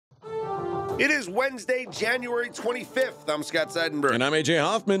It is Wednesday, January 25th. I'm Scott Seidenberg. And I'm A.J.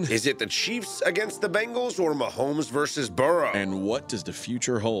 Hoffman. Is it the Chiefs against the Bengals or Mahomes versus Burrow? And what does the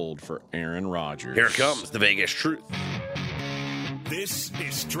future hold for Aaron Rodgers? Here comes the Vegas Truth. This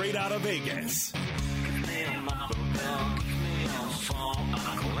is Straight Out of Vegas.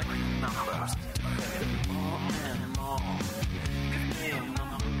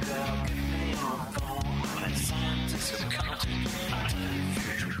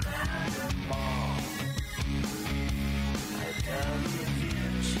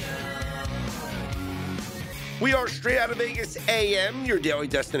 We are Straight Out of Vegas AM, your daily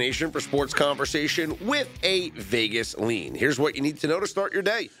destination for sports conversation with a Vegas lean. Here's what you need to know to start your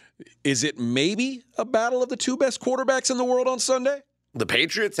day. Is it maybe a battle of the two best quarterbacks in the world on Sunday? The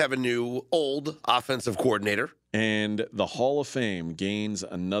Patriots have a new old offensive coordinator. And the Hall of Fame gains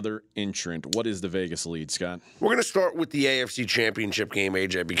another entrant. What is the Vegas lead, Scott? We're going to start with the AFC Championship game,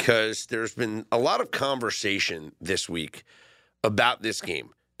 AJ, because there's been a lot of conversation this week about this game.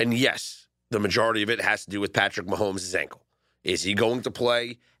 And yes, the majority of it has to do with Patrick Mahomes' ankle. Is he going to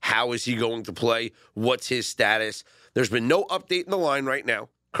play? How is he going to play? What's his status? There's been no update in the line right now,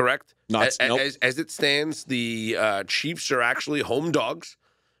 correct? Nope. As it stands, the Chiefs are actually home dogs,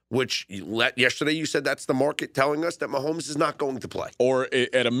 which yesterday you said that's the market telling us that Mahomes is not going to play. Or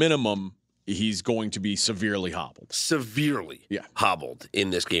at a minimum, he's going to be severely hobbled. Severely hobbled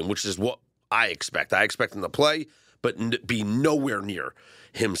in this game, which is what I expect. I expect him to play, but be nowhere near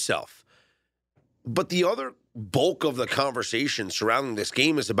himself. But the other bulk of the conversation surrounding this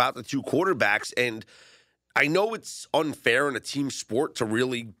game is about the two quarterbacks. And I know it's unfair in a team sport to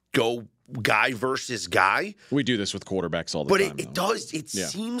really go guy versus guy. We do this with quarterbacks all the time. But it does. It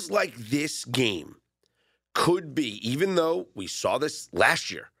seems like this game could be, even though we saw this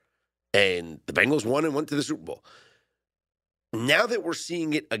last year and the Bengals won and went to the Super Bowl. Now that we're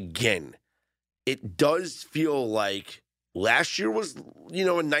seeing it again, it does feel like last year was,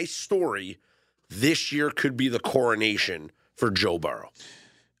 a nice story. This year could be the coronation for Joe Burrow.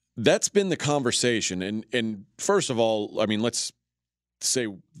 That's been the conversation. And first of all, I mean, let's say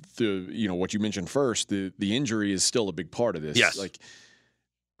what you mentioned first, the injury is still a big part of this. Yes. Like,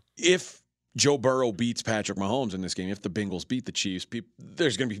 if Joe Burrow beats Patrick Mahomes in this game, if the Bengals beat the Chiefs,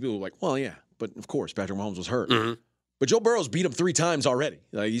 there's going to be people who are like, well, yeah, but of course Patrick Mahomes was hurt. Mm-hmm. But Joe Burrow's beat him 3 times already.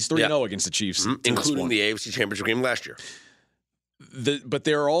 He's 3-0 against the Chiefs. Mm-hmm. Including the AFC Championship game last year. But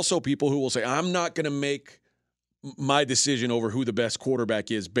there are also people who will say, I'm not going to make my decision over who the best quarterback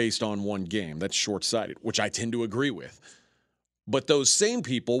is based on one game. That's short-sighted, which I tend to agree with. But those same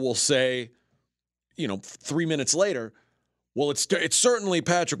people will say, 3 minutes later, well, it's certainly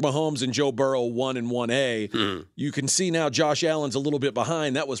Patrick Mahomes and Joe Burrow 1 and 1A. Mm-hmm. You can see now Josh Allen's a little bit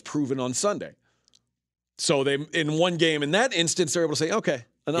behind. That was proven on Sunday. So they, in one game, in that instance, they're able to say, okay,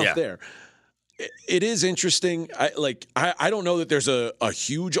 enough there. It is interesting. I don't know that there's a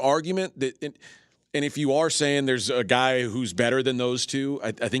huge argument that, and if you are saying there's a guy who's better than those two,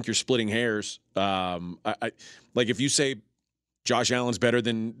 I think you're splitting hairs. If you say Josh Allen's better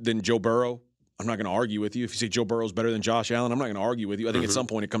than Joe Burrow, I'm not going to argue with you. If you say Joe Burrow's better than Josh Allen, I'm not going to argue with you. I think at some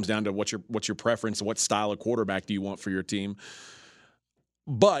point it comes down to what's your preference and what style of quarterback do you want for your team.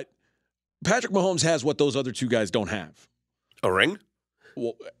 But Patrick Mahomes has what those other two guys don't have. A ring?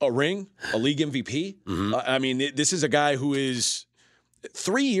 Well, a ring, a league MVP. Mm-hmm. This is a guy who is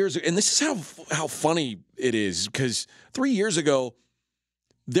 3 years, and this is how funny it is, because 3 years ago,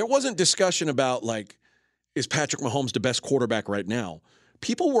 there wasn't discussion about, is Patrick Mahomes the best quarterback right now?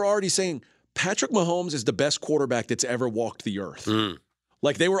 People were already saying Patrick Mahomes is the best quarterback that's ever walked the earth. Mm.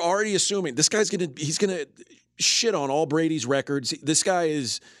 They were already assuming this guy's he's gonna shit on all Brady's records. This guy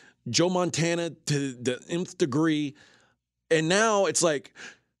is Joe Montana to the nth degree. And now it's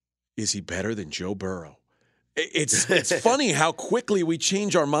is he better than Joe Burrow? It's funny how quickly we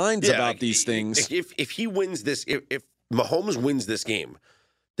change our minds about these things. If he wins this, if Mahomes wins this game,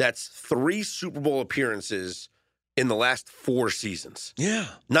 that's 3 Super Bowl appearances in the last 4 seasons. Yeah.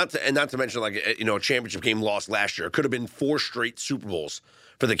 Not to mention a championship game lost last year. It could have been 4 straight Super Bowls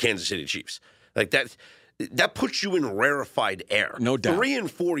for the Kansas City Chiefs. That puts you in rarefied air. No doubt. 3 and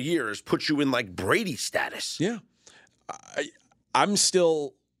 4 years puts you in Brady status. Yeah. I'm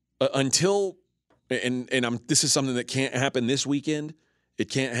still until this is something that can't happen this weekend. It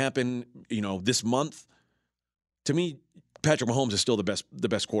can't happen, this month. To me, Patrick Mahomes is still the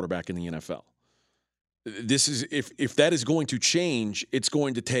best quarterback in the NFL. This is if that is going to change, it's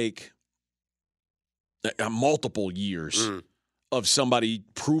going to take multiple years of somebody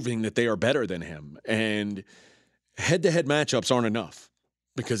proving that they are better than him. And head-to-head matchups aren't enough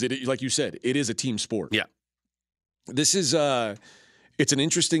because, like you said, it is a team sport. Yeah. This is It's an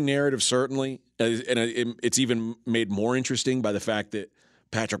interesting narrative, certainly, and it's even made more interesting by the fact that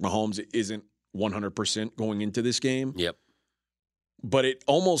Patrick Mahomes isn't 100% going into this game. Yep. But it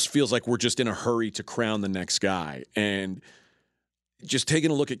almost feels like we're just in a hurry to crown the next guy. And just taking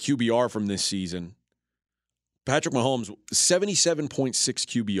a look at QBR from this season, Patrick Mahomes, 77.6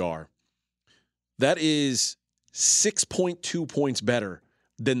 QBR. That is 6.2 points better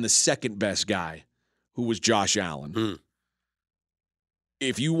than the second best guy, who was Josh Allen.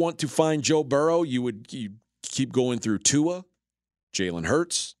 If you want to find Joe Burrow, you keep going through Tua, Jalen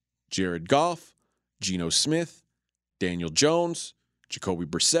Hurts, Jared Goff, Geno Smith, Daniel Jones, Jacoby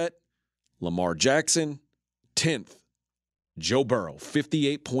Brissett, Lamar Jackson. 10th, Joe Burrow,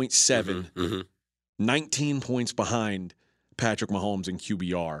 58.7, 19 points behind Patrick Mahomes in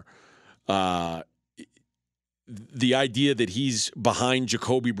QBR. The idea that he's behind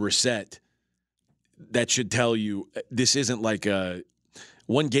Jacoby Brissett, that should tell you this isn't like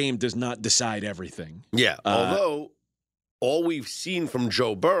one game does not decide everything. Yeah, although all we've seen from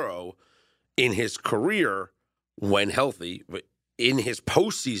Joe Burrow in his career, when healthy, in his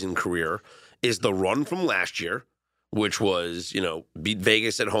postseason career, is the run from last year, which was, beat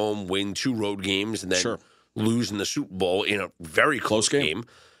Vegas at home, win 2 road games, and then lose in the Super Bowl in a very close game.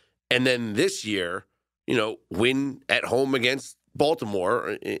 And then this year, win at home against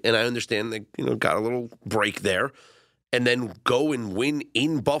Baltimore, and I understand they, got a little break there, and then go and win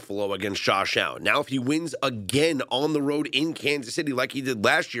in Buffalo against Josh Allen. Now, if he wins again on the road in Kansas City like he did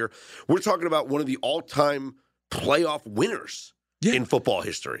last year, we're talking about one of the all-time playoff winners in football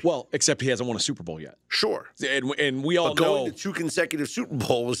history. Well, except he hasn't won a Super Bowl yet. Sure. And we all know. Going to 2 consecutive Super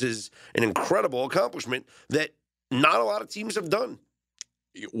Bowls is an incredible accomplishment that not a lot of teams have done.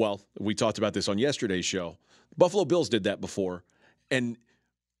 Well, we talked about this on yesterday's show. Buffalo Bills did that before. And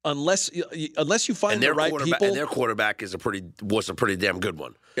unless you find the right people. And their quarterback was a pretty damn good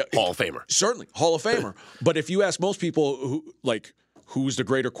one. Hall of Famer. Certainly, Hall of Famer. But if you ask most people who's the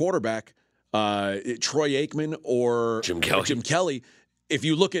greater quarterback, Troy Aikman or Jim Kelly, if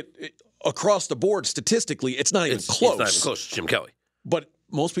you look at across the board statistically, it's not even close. It's not even close to Jim Kelly. But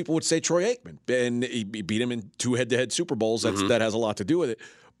most people would say Troy Aikman, and he beat him in 2 head-to-head Super Bowls. That has a lot to do with it.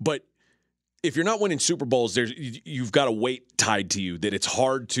 But if you're not winning Super Bowls, you've got a weight tied to you that it's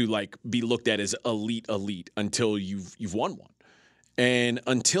hard to be looked at as elite until you've won one. And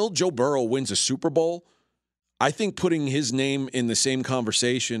until Joe Burrow wins a Super Bowl, I think putting his name in the same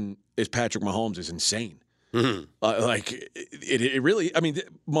conversation as Patrick Mahomes is insane. It really. I mean,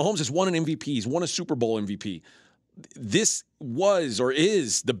 Mahomes has won an MVP. He's won a Super Bowl MVP. This was or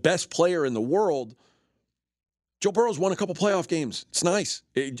is the best player in the world. Joe Burrow's won a couple playoff games. It's nice.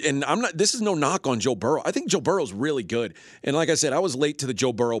 And this is no knock on Joe Burrow. I think Joe Burrow's really good. And like I said, I was late to the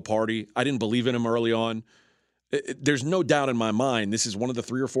Joe Burrow party. I didn't believe in him early on. There's no doubt in my mind this is one of the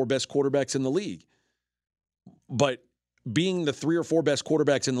 3 or 4 best quarterbacks in the league. But being the 3 or 4 best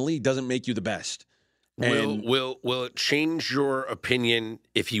quarterbacks in the league doesn't make you the best. Will it change your opinion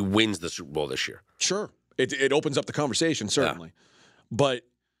if he wins the Super Bowl this year? Sure. It opens up the conversation, certainly. Yeah. But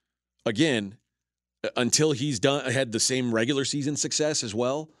again, until he's had the same regular season success as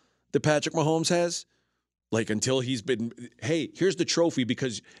well that Patrick Mahomes has, until he's been, hey, here's the trophy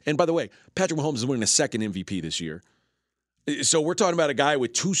because, and by the way, Patrick Mahomes is winning a 2nd MVP this year. So we're talking about a guy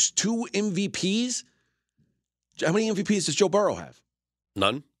with two MVPs. How many MVPs does Joe Burrow have?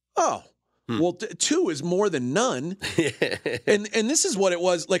 None. Oh, well, 2 is more than none. and this is what it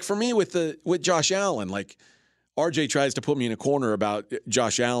was for me with Josh Allen. RJ tries to put me in a corner about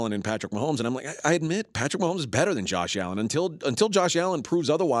Josh Allen and Patrick Mahomes, and I'm like, I admit Patrick Mahomes is better than Josh Allen. Until Josh Allen proves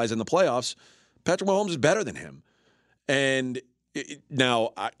otherwise in the playoffs, Patrick Mahomes is better than him. And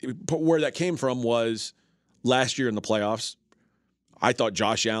where that came from was last year in the playoffs, I thought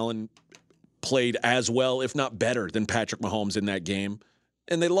Josh Allen played as well, if not better, than Patrick Mahomes in that game,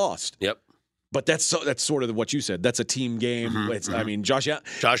 and they lost. Yep. But that's sort of what you said. That's a team game. I mean, Josh Allen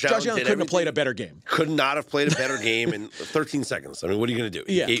couldn't have played a better game. Could not have played a better game in 13 seconds. I mean, what are you going to do?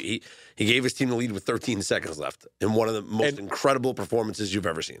 Yeah. He gave his team the lead with 13 seconds left in one of the most incredible performances you've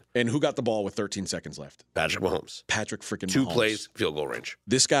ever seen. And who got the ball with 13 seconds left? Patrick Mahomes. Patrick freaking Mahomes. 2 plays, field goal range.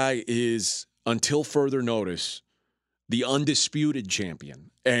 This guy is, until further notice, the undisputed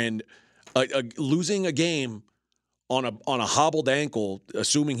champion. And losing a game on a hobbled ankle,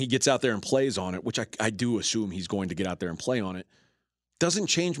 assuming he gets out there and plays on it, which I do assume he's going to get out there and play on it, doesn't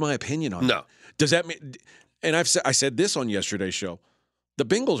change my opinion on it. No. Does that mean? And I said this on yesterday's show. The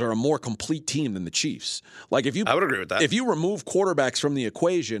Bengals are a more complete team than the Chiefs. I would agree with that. If you remove quarterbacks from the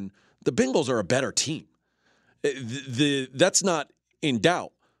equation, the Bengals are a better team. That's not in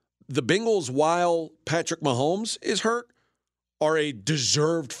doubt. The Bengals, while Patrick Mahomes is hurt, are a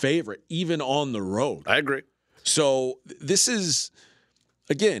deserved favorite, even on the road. I agree. So this is,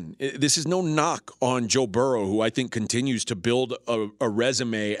 again, this is no knock on Joe Burrow, who I think continues to build a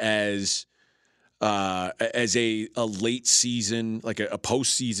resume as a late season, like a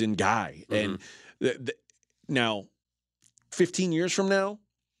postseason guy. And now, 15 years from now,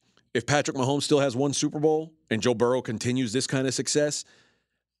 if Patrick Mahomes still has one Super Bowl and Joe Burrow continues this kind of success,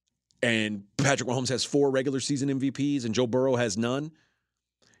 and Patrick Mahomes has 4 regular season MVPs and Joe Burrow has none,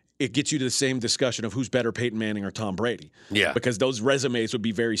 it gets you to the same discussion of who's better, Peyton Manning or Tom Brady. Yeah. Because those resumes would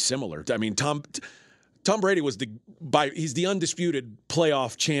be very similar. I mean, Tom Brady was he's the undisputed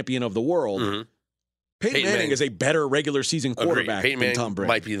playoff champion of the world. Mm-hmm. Peyton Manning is a better regular season quarterback than Tom Brady.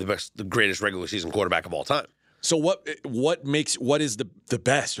 Might be the greatest regular season quarterback of all time. So what is the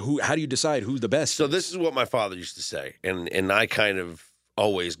best? How do you decide who's the best? So this is what my father used to say, and I kind of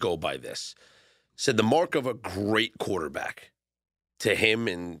always go by this. Said the mark of a great quarterback to him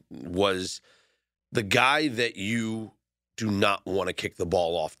and was the guy that you do not want to kick the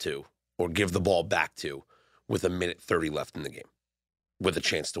ball off to or give the ball back to with 1:30 left in the game with a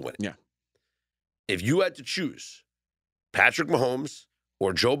chance to win it. Yeah. If you had to choose Patrick Mahomes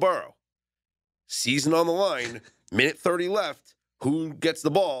or Joe Burrow, season on the line, 1:30 left, who gets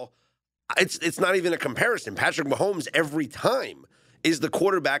the ball? It's not even a comparison. Patrick Mahomes every time is the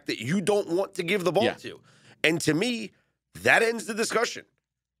quarterback that you don't want to give the ball to. And to me, that ends the discussion.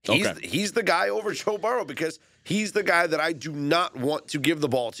 He's the guy over Joe Burrow because he's the guy that I do not want to give the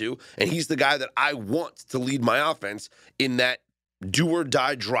ball to, and he's the guy that I want to lead my offense in that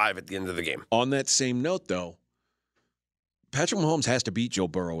do-or-die drive at the end of the game. On that same note, though, Patrick Mahomes has to beat Joe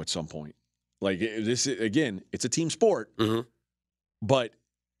Burrow at some point. Like, this, again, it's a team sport, but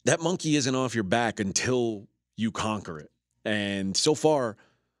that monkey isn't off your back until you conquer it. And so far,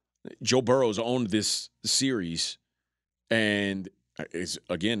 Joe Burrow's owned this series and is,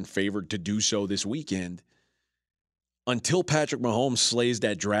 again, favored to do so this weekend. Until Patrick Mahomes slays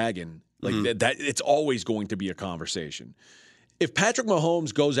that dragon, like that, it's always going to be a conversation. If Patrick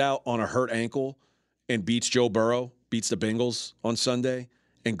Mahomes goes out on a hurt ankle and beats Joe Burrow, beats the Bengals on Sunday,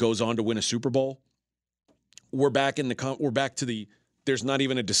 and goes on to win a Super Bowl, we're back to the. There's not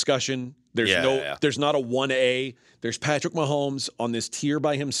even a discussion. There's There's not a 1A. There's Patrick Mahomes on this tier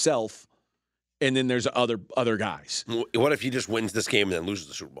by himself, and then there's other guys. What if he just wins this game and then loses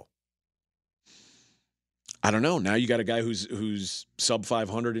the Super Bowl? I don't know. Now you got a guy who's sub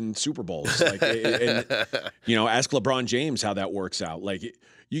 500 in Super Bowls. Like, and ask LeBron James how that works out. Like,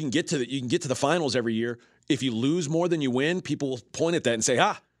 you can get to the finals every year. If you lose more than you win, people will point at that and say,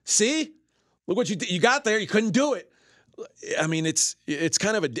 see, look what you got there. You couldn't do it. I mean, it's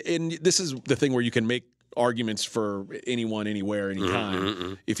kind of and this is the thing where you can make arguments for anyone, anywhere,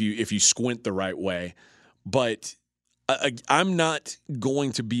 anytime if you squint the right way. But I'm not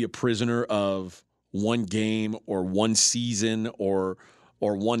going to be a prisoner of one game or one season or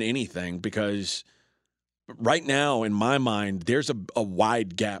one anything, because right now, in my mind, there's a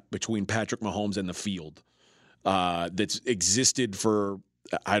wide gap between Patrick Mahomes and the field that's existed for,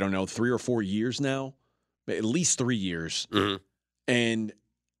 I don't know, 3 or 4 years now, at least 3 years. And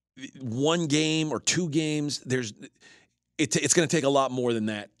one game or 2 games, it's going to take a lot more than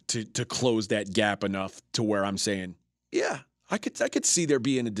that to close that gap enough to where I'm saying, yeah, I could see there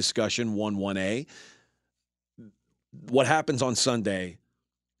being a discussion 1A. What happens on Sunday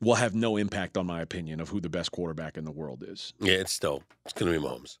will have no impact on my opinion of who the best quarterback in the world is. Yeah, it's going to be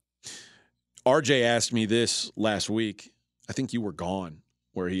Mahomes. RJ asked me this last week. I think you were gone,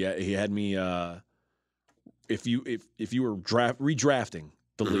 where he had me. If you were redrafting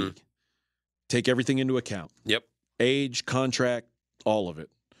the league, take everything into account. Yep. Age, contract, all of it.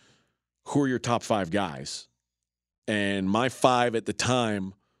 Who are your top 5 guys? And my 5 at the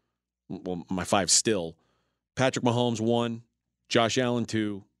time, well, my 5 still, Patrick Mahomes 1, Josh Allen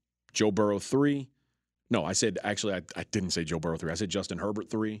 2, Joe Burrow 3. No, I didn't say Joe Burrow 3. I said Justin Herbert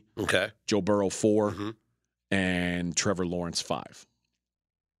 3. Okay. Joe Burrow 4, and Trevor Lawrence 5.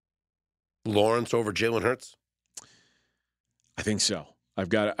 Lawrence over Jalen Hurts? I think so. I've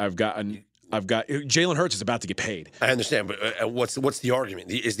got Jalen Hurts is about to get paid. I understand, but what's the argument?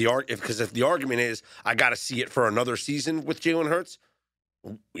 Because if the argument is I got to see it for another season with Jalen Hurts,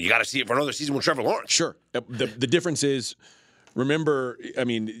 you got to see it for another season with Trevor Lawrence. Sure. The difference is, remember, I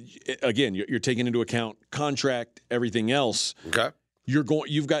mean, again, you're taking into account contract, everything else. Okay.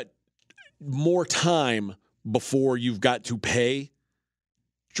 You've got more time before you've got to pay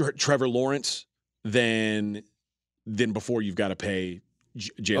Trevor Lawrence than before you've got to pay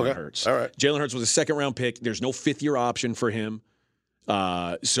Jalen Hurts. All right. Jalen Hurts was a second-round pick. There's no fifth-year option for him.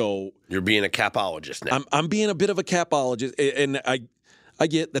 So You're being a capologist now. I'm being a bit of a capologist, and I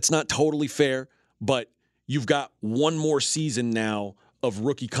get that's not totally fair, but you've got one more season now of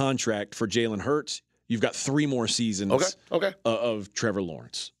rookie contract for Jalen Hurts. You've got 3 more seasons of Trevor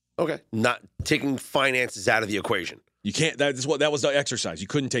Lawrence. Okay. Not taking finances out of the equation. You can't. That was the exercise. You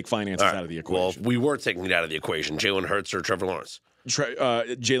couldn't take finances out of the equation. Well, we were taking it out of the equation. Jalen Hurts or Trevor Lawrence?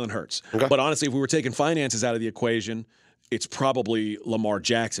 Jalen Hurts. Okay. But honestly, if we were taking finances out of the equation, it's probably Lamar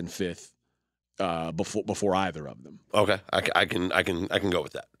Jackson 5th before either of them. Okay, I can go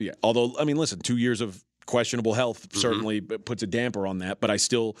with that. Yeah. Although, I mean, listen, 2 years of questionable health certainly puts a damper on that, but I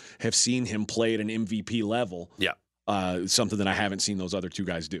still have seen him play at an MVP level. Yeah. Something that I haven't seen those other 2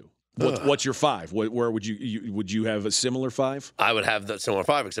 guys do. What's your 5? Where would you have a similar 5? I would have the similar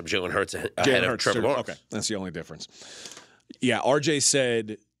 5, except Jalen Hurts ahead of Trevor Lawrence. Okay, that's the only difference. Yeah, RJ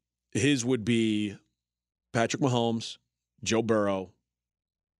said his would be Patrick Mahomes, Joe Burrow.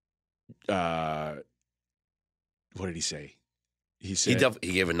 What did he say? He said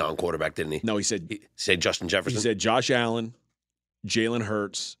he gave a non-quarterback, didn't he? No, he said Justin Jefferson. He said Josh Allen, Jalen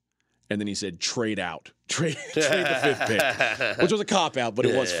Hurts, and then he said trade the 5th pick, which was a cop-out, but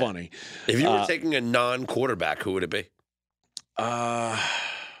it was funny. If you were taking a non-quarterback, who would it be? It's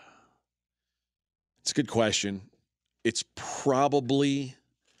a good question. It's probably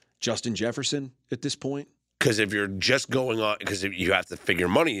Justin Jefferson at this point. Because if you're just going on, because you have to figure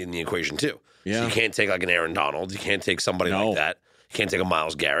money in the equation too. Yeah. So you can't take like an Aaron Donald. You can't take somebody like that. You can't take a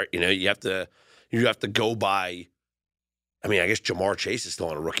Myles Garrett. You have to go by. I mean, I guess Jamar Chase is still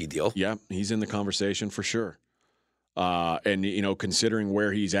on a rookie deal. Yeah, he's in the conversation for sure. And considering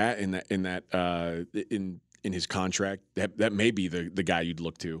where he's at in his contract, that may be the guy you'd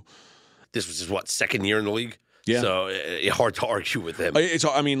look to. This was his second year in the league. Yeah. So it's hard to argue with him.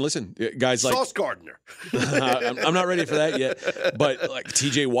 Listen, guys like Sauce Gardner. I'm not ready for that yet, but like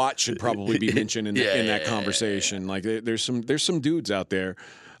TJ Watt should probably be mentioned in that conversation. Like there's some dudes out there,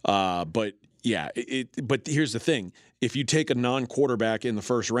 but yeah. But here's the thing: if you take a non-quarterback in the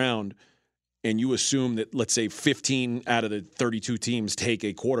first round, and you assume that let's say 15 out of the 32 teams take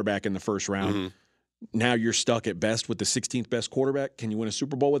a quarterback in the first round, now you're stuck at best with the 16th best quarterback. Can you win a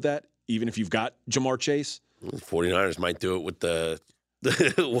Super Bowl with that? Even if you've got Jamar Chase? The 49ers might do it with the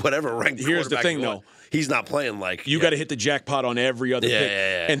whatever ranked. Here's the thing, though. He's not playing like you got to hit the jackpot on every other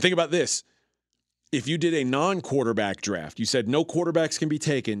pick. And think about this: if you did a non-quarterback draft, you said no quarterbacks can be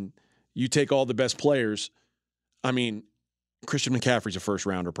taken. You take all the best players. I mean, Christian McCaffrey's a first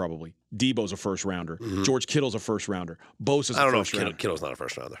rounder, probably. Debo's a first rounder. George Kittle's a first rounder. Bosa's a first rounder. I don't know if Kittle's not a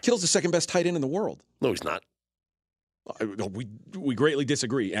first rounder. Kittle's the second best tight end in the world. No, he's not. We greatly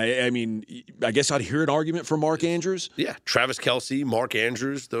disagree. I mean, I guess I'd hear an argument for Mark Andrews. Yeah, Travis Kelce, Mark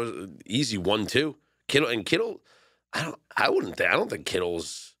Andrews, those easy 1-2. Kittle. I don't think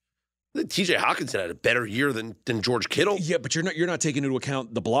Kittle's. I think T.J. Hawkinson had a better year than George Kittle. Yeah, but you're not taking into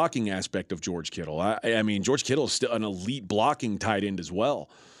account the blocking aspect of George Kittle. I mean, George Kittle is still an elite blocking tight end as well.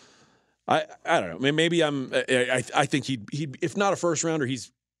 I don't know. I mean, maybe I think he'd if not a first rounder,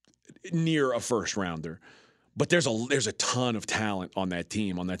 he's near a first rounder. But there's a ton of talent on that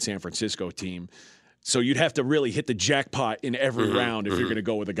team, on that San Francisco team. So you'd have to really hit the jackpot in every round if you're going to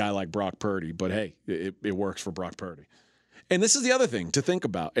go with a guy like Brock Purdy. But hey, it works for Brock Purdy. And this is the other thing to think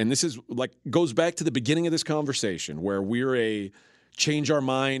about. And this is goes back to the beginning of this conversation where we're a change our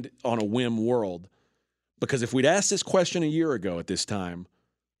mind on a whim world. Because if we'd asked this question a year ago at this time,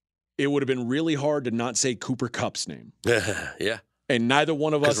 it would have been really hard to not say Cooper Kupp's name. Yeah. And neither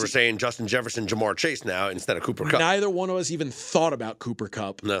one of us... Because we're saying Justin Jefferson, Jamar Chase now instead of Cooper Kupp. Neither one of us even thought about Cooper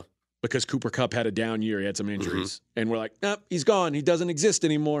Kupp. No. Because Cooper Kupp had a down year. He had some injuries. And we're like, nope, he's gone. He doesn't exist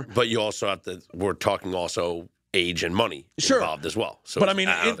anymore. But you also have to... We're talking also age and money involved as well. So but I mean,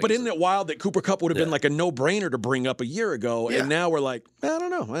 isn't it wild that Cooper Kupp would have been like a no-brainer to bring up a year ago? Yeah. And now we're like, I don't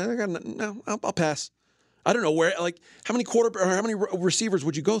know. I'll pass. I don't know where... how many receivers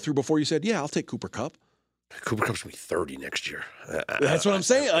would you go through before you said, yeah, I'll take Cooper Kupp? Cooper Kupp's going to be 30 next year. That's what I'm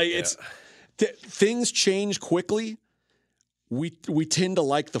saying. Things change quickly. We tend to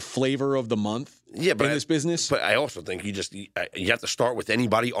like the flavor of the month in this business. But I also think you have to start with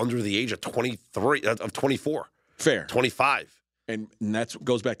anybody under the age of 24. Fair. 25. And that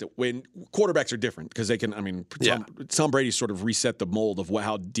goes back to when quarterbacks are different because they can, Tom Brady sort of reset the mold of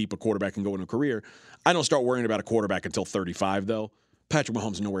how deep a quarterback can go in a career. I don't start worrying about a quarterback until 35, though. Patrick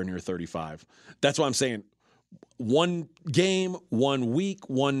Mahomes is nowhere near 35. That's why I'm saying one game, 1 week,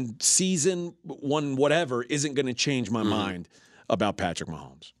 one season, one whatever isn't going to change my mind about Patrick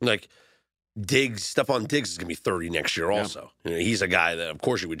Mahomes. Like Stephon Diggs is going to be 30 next year also. Yeah. He's a guy that, of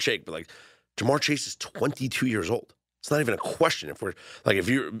course, you would shake, but Jamar Chase is 22 years old. It's not even a question.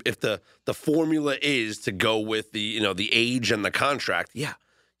 If the formula is to go with the age and the contract, yeah,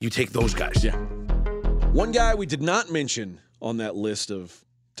 you take those guys. Yeah. One guy we did not mention on that list of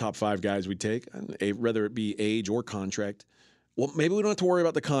top 5 guys we take, whether it be age or contract. Well, maybe we don't have to worry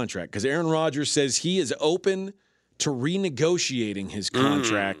about the contract because Aaron Rodgers says he is open to renegotiating his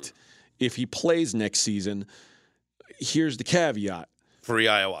contract if he plays next season. Here's the caveat. Free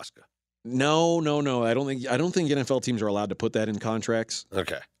ayahuasca. No. I don't think NFL teams are allowed to put that in contracts.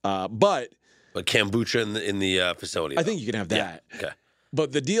 Okay. But kombucha in the facility. I think you can have that. Yeah. Okay.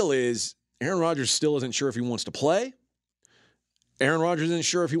 But the deal is Aaron Rodgers still isn't sure if he wants to play. Aaron Rodgers isn't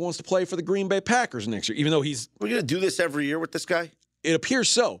sure if he wants to play for the Green Bay Packers next year, even though We're going to do this every year with this guy? It appears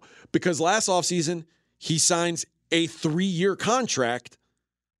so, because last offseason he signs a 3-year contract.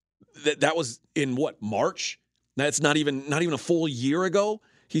 That was in March? That's not even a full year ago.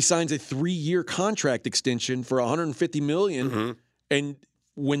 He signs a 3-year contract extension for $150 million. Mm-hmm. And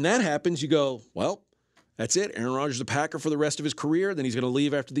when that happens, you go, well, that's it. Aaron Rodgers is a Packer for the rest of his career. Then he's going to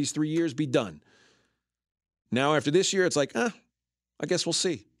leave after these 3 years, be done. Now, after this year, it's like, I guess we'll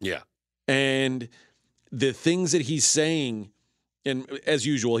see. Yeah. And the things that he's saying, and as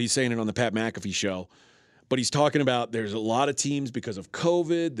usual, he's saying it on the Pat McAfee show, but he's talking about there's a lot of teams because of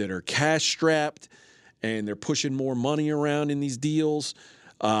COVID that are cash strapped and they're pushing more money around in these deals.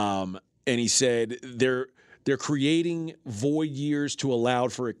 And he said they're creating void years to allow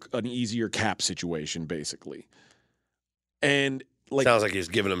for an easier cap situation, basically. And sounds like he's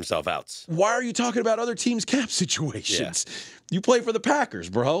giving himself outs. Why are you talking about other teams' cap situations? Yeah. You play for the Packers,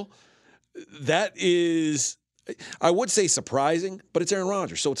 bro. That is, I would say surprising, but it's Aaron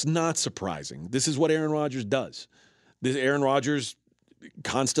Rodgers, so it's not surprising. This is what Aaron Rodgers does. Aaron Rodgers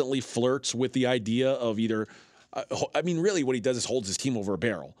constantly flirts with the idea of either really what he does is holds his team over a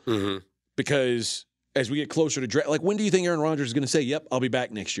barrel. Mm-hmm. Because as we get closer to draft, when do you think Aaron Rodgers is going to say, yep, I'll be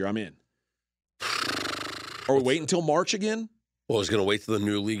back next year, I'm in? Are we waiting until March again? Well, he's going to wait till the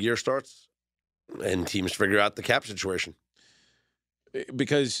new league year starts and teams figure out the cap situation.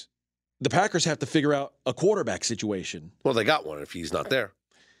 Because the Packers have to figure out a quarterback situation. Well, they got one if he's not there.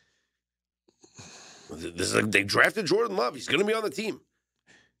 They drafted Jordan Love. He's going to be on the team.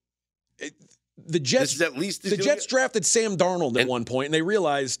 The Jets drafted Sam Darnold at one point, and they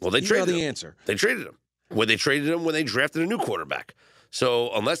realized they traded the answer. They traded him. They traded him when they drafted a new quarterback. So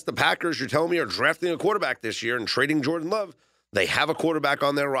unless the Packers, you're telling me, are drafting a quarterback this year and trading Jordan Love, they have a quarterback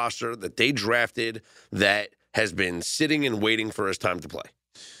on their roster that they drafted that has been sitting and waiting for his time to play.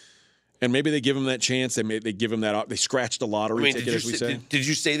 And maybe they give him that chance. They give him that. They scratched the lottery ticket, as we say. Did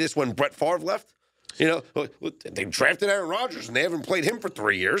you say this when Brett Favre left? They drafted Aaron Rodgers, and they haven't played him for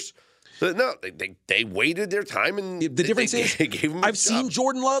 3 years. No, they waited their time, and the difference is gave him I've seen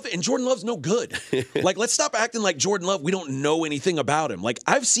Jordan Love, and Jordan Love's no good. Let's stop acting like Jordan Love, we don't know anything about him.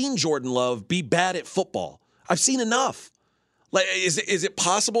 I've seen Jordan Love be bad at football. I've seen enough. Is it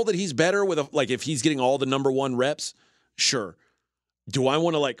possible that he's better with if he's getting all the number 1 reps? Sure. Do I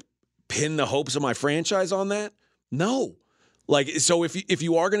want to pin the hopes of my franchise on that? No. So if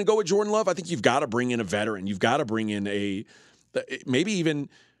you are going to go with Jordan Love, I think you've got to bring in a veteran. You've got to bring in maybe even,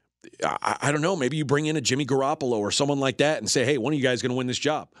 I don't know, maybe you bring in a Jimmy Garoppolo or someone like that and say, hey, one of you guys is going to win this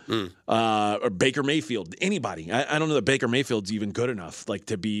job. Or Baker Mayfield, anybody. I don't know that Baker Mayfield's even good enough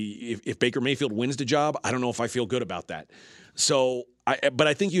to be, if Baker Mayfield wins the job, I don't know if I feel good about that. So, but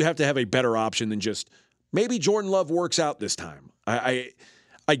I think you have to have a better option than just maybe Jordan Love works out this time.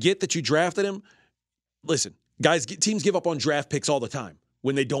 I get that you drafted him. Listen, guys, teams give up on draft picks all the time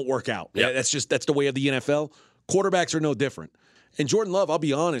when they don't work out. Yep. That's the way of the NFL. Quarterbacks are no different. And Jordan Love, I'll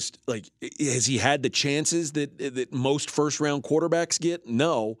be honest, has he had the chances that most first-round quarterbacks get?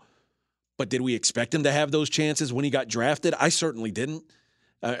 No. But did we expect him to have those chances when he got drafted? I certainly didn't.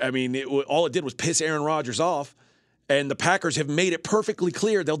 All it did was piss Aaron Rodgers off, and the Packers have made it perfectly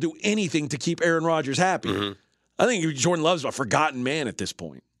clear they'll do anything to keep Aaron Rodgers happy. Mm-hmm. I think Jordan Love's a forgotten man at this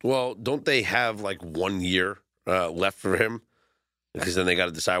point. Well, don't they have 1 year left for him? Because then they got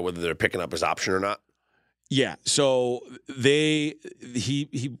to decide whether they're picking up his option or not. Yeah, so he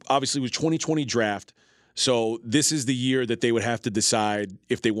obviously was 2020 draft, so this is the year that they would have to decide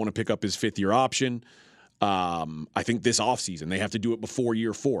if they want to pick up his 5th-year option. I think this offseason. They have to do it before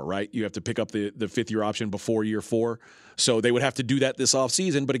year 4, right? You have to pick up the 5th-year option before year 4. So they would have to do that this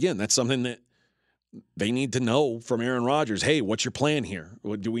offseason, but again, that's something that they need to know from Aaron Rodgers. Hey, what's your plan here?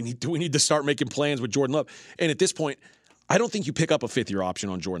 Do we need to start making plans with Jordan Love? And at this point, I don't think you pick up a 5th-year option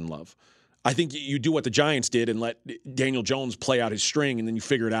on Jordan Love. I think you do what the Giants did and let Daniel Jones play out his string, and then you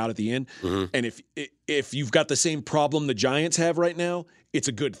figure it out at the end. Mm-hmm. And if you've got the same problem the Giants have right now, it's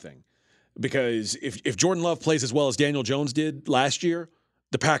a good thing Because if Jordan Love plays as well as Daniel Jones did last year,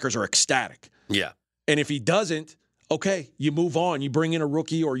 the Packers are ecstatic. Yeah. And if he doesn't, okay, you move on. You bring in a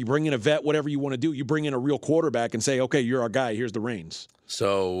rookie or you bring in a vet, whatever you want to do. You bring in a real quarterback and say, okay, you're our guy. Here's the reins.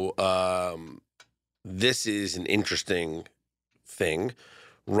 So this is an interesting thing.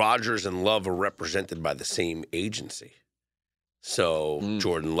 Rodgers and Love are represented by the same agency. So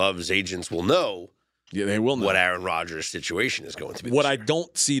Jordan Love's agents will know. Yeah, they will know what Aaron Rodgers' situation is going to be. What I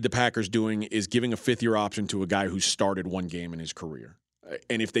don't see the Packers doing is giving a fifth-year option to a guy who started one game in his career.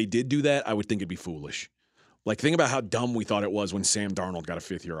 And if they did do that, I would think it'd be foolish. Like, think about how dumb we thought it was when Sam Darnold got a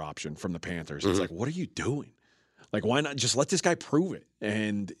fifth-year option from the Panthers. It's like, what are you doing? Like, why not just let this guy prove it?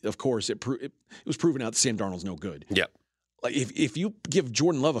 And, of course, it was proven out that Sam Darnold's no good. Yeah. Like, if you give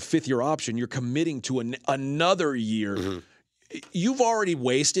Jordan Love a fifth-year option, you're committing to another year. You've already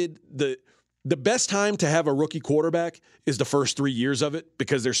wasted the best time to have a rookie quarterback is the first 3 years of it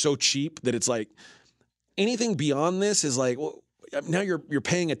because they're so cheap that it's like anything beyond this is like, well, now you're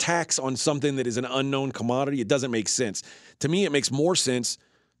paying a tax on something that is an unknown commodity. It doesn't make sense. To me, it makes more sense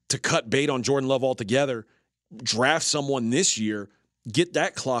to cut bait on Jordan Love altogether, draft someone this year, get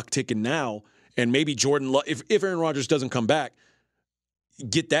that clock ticking now, and maybe Jordan Love, if Aaron Rodgers doesn't come back,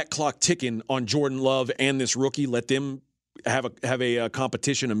 get that clock ticking on Jordan Love and this rookie, let them have a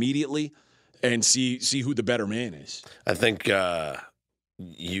competition immediately. And see who the better man is. I think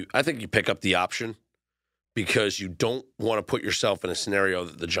you pick up the option because you don't want to put yourself in a scenario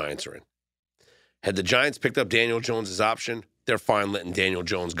that the Giants are in. Had the Giants picked up Daniel Jones' option, they're fine letting Daniel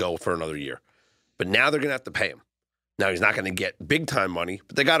Jones go for another year. But now they're going to have to pay him. Now he's not going to get big-time money,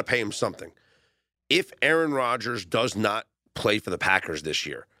 but they got to pay him something. If Aaron Rodgers does not play for the Packers this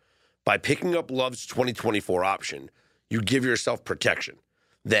year, by picking up Love's 2024 option, you give yourself protection.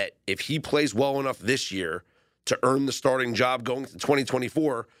 That if he plays well enough this year to earn the starting job going to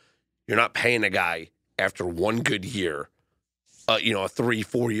 2024, you're not paying a guy after one good year, a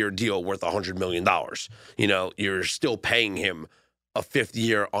 3-4 year deal worth $100 million. You're still paying him a fifth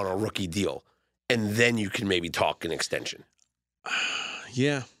year on a rookie deal, and then you can maybe talk an extension.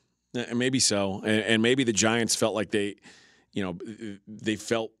 Yeah, maybe so. And maybe the Giants felt like they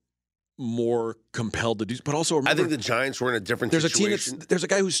felt more compelled to do, but also remember, I think the Giants were in a different situation. There's a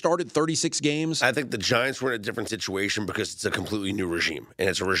guy who started 36 games. I think the Giants were in a different situation because it's a completely new regime, and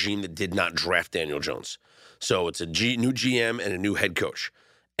it's a regime that did not draft Daniel Jones. So it's a new GM and a new head coach,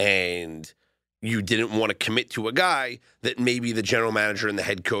 and you didn't want to commit to a guy that maybe the general manager and the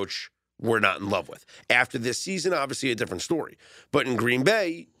head coach were not in love with. After this season, obviously a different story. But in Green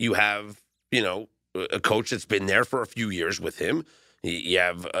Bay, you have a coach that's been there for a few years with him. You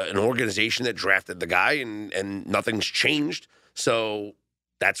have an organization that drafted the guy, and nothing's changed. So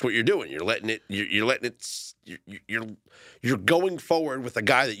that's what you're doing. You're letting it. You're going forward with a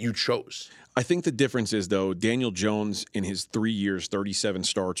guy that you chose. I think the difference is, though, Daniel Jones in his 3 years, 37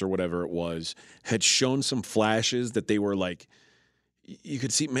 starts or whatever it was, had shown some flashes that they were like, you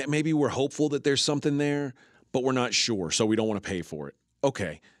could see maybe we're hopeful that there's something there, but we're not sure, so we don't want to pay for it.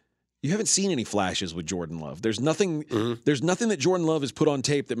 Okay. You haven't seen any flashes with Jordan Love. There's nothing that Jordan Love has put on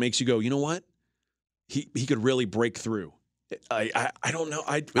tape that makes you go, you know what? He could really break through. I don't know.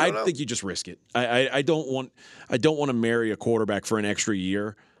 I think you just risk it. I don't want to marry a quarterback for an extra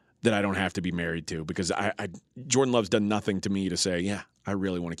year that I don't have to be married to because Jordan Love's done nothing to me to say, yeah, I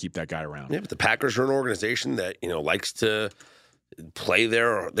really want to keep that guy around. Yeah, but the Packers are an organization that likes to play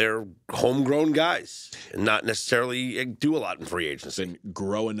their homegrown guys and not necessarily do a lot in free agency. Then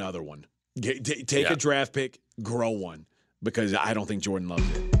grow another one. Take a draft pick, grow one, because I don't think Jordan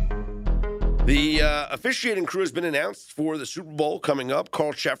Love did. The officiating crew has been announced for the Super Bowl coming up.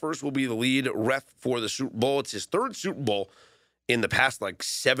 Carl Cheffers will be the lead ref for the Super Bowl. It's his third Super Bowl in the past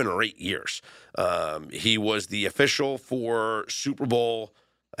 7 or 8 years. He was the official for Super Bowl,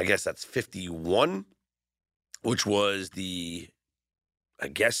 I guess that's 51, which was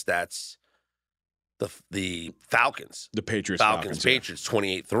that's the Falcons. The Patriots. Patriots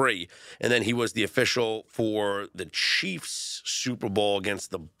 28-3. And then he was the official for the Chiefs Super Bowl against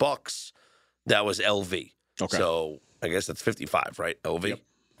the Bucks. That was LV. Okay. So I guess that's 55, right? LV? Yep.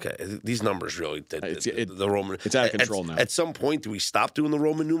 Okay. These numbers really, the Roman. It's out of control now. At some point, do we stop doing the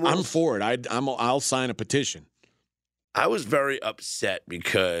Roman numerals? I'm for it. I'll sign a petition. I was very upset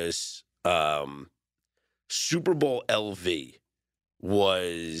because Super Bowl LV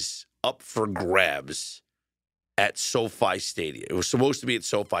was up for grabs at SoFi Stadium. It was supposed to be at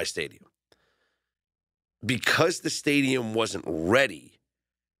SoFi Stadium. Because the stadium wasn't ready,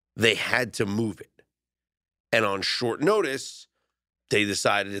 they had to move it. And on short notice, they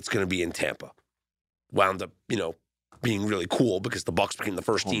decided it's going to be in Tampa. Wound up, being really cool because the Bucs became the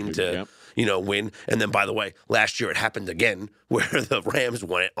first team to, Yep. win. And then, by the way, last year it happened again where the Rams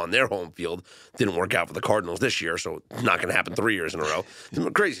won it on their home field. Didn't work out for the Cardinals this year, so it's not going to happen 3 years in a row. It's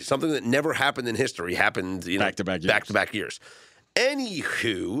crazy. Something that never happened in history happened, back-to-back years.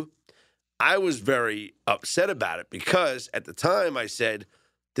 Anywho, I was very upset about it because at the time I said,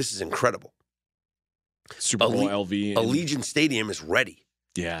 this is incredible. Super Bowl LV. Allegiant Stadium is ready.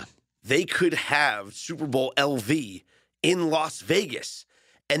 Yeah. They could have Super Bowl LV in Las Vegas,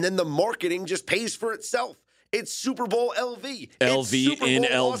 and then the marketing just pays for itself. It's Super Bowl LV. LV Super Bowl in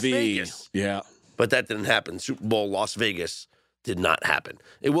Las LV. Vegas. Yeah. But that didn't happen. Super Bowl Las Vegas did not happen.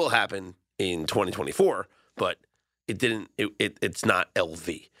 It will happen in 2024, but it didn't. It's not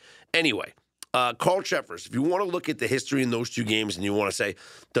LV. Anyway, Carl Cheffers, if you want to look at the history in those two games and you want to say,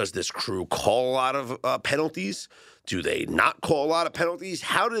 does this crew call a lot of penalties? Do they not call a lot of penalties?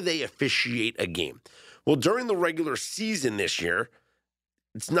 How do they officiate a game? Well, during the regular season this year,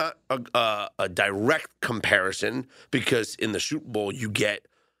 it's not a direct comparison because in the Super Bowl, you get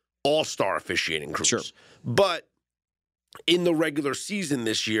all-star officiating crews. Sure. But in the regular season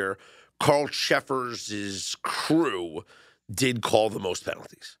this year, Carl Cheffers' crew did call the most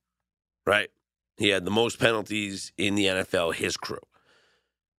penalties, right? He had the most penalties in the NFL, his crew.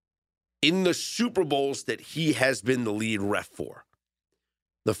 In the Super Bowls that he has been the lead ref for,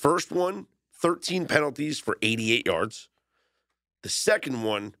 the first one, 13 penalties for 88 yards. The second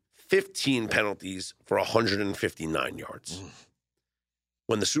one, 15 penalties for 159 yards.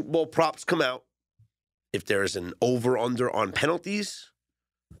 When the Super Bowl props come out, if there's an over-under on penalties,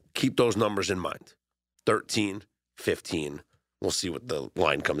 keep those numbers in mind. 13, 15. We'll see what the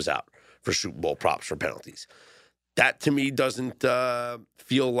line comes out for Super Bowl props for penalties. That, to me, doesn't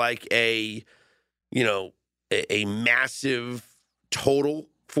feel like a massive total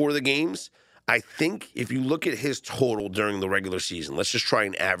for the games. I think if you look at his total during the regular season, let's just try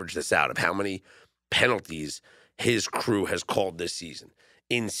and average this out of how many penalties his crew has called this season.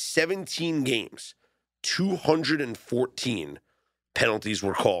 In 17 games, 214 penalties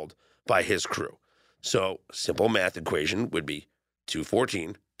were called by his crew. So simple math equation would be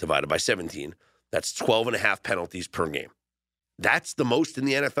 214 divided by 17. That's 12 and a half penalties per game. That's the most in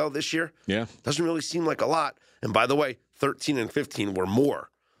the NFL this year. Yeah. Doesn't really seem like a lot. And by the way, 13 and 15 were more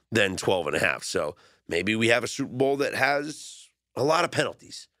than 12 and a half. So maybe we have a Super Bowl that has a lot of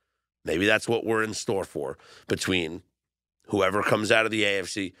penalties. Maybe that's what we're in store for between whoever comes out of the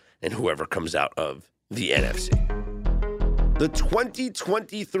AFC and whoever comes out of the NFC. The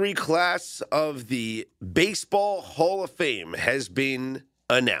 2023 class of the Baseball Hall of Fame has been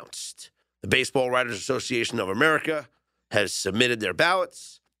announced. The Baseball Writers Association of America has submitted their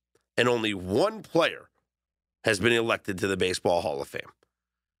ballots, and only one player has been elected to the Baseball Hall of Fame.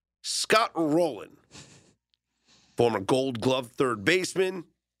 Scott Rowland, former Gold Glove third baseman,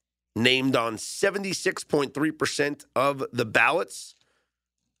 named on 76.3% of the ballots.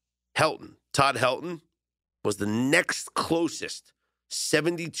 Todd Helton, was the next closest,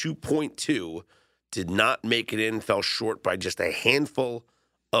 72.2, did not make it in, fell short by just a handful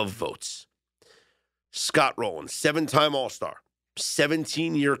of votes. Scott Rowland, 7-time All-Star,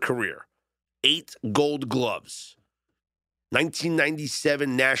 17-year career, 8 Gold Gloves,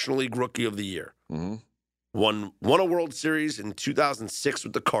 1997 National League Rookie of the Year. Mm-hmm. Won a World Series in 2006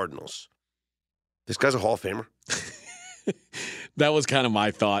 with the Cardinals. This guy's a Hall of Famer. That was kind of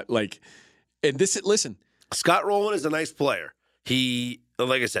my thought. Listen. Scott Rowland is a nice player. He,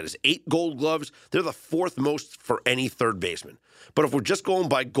 like I said, has 8 Gold Gloves. They're the 4th most for any third baseman. But if we're just going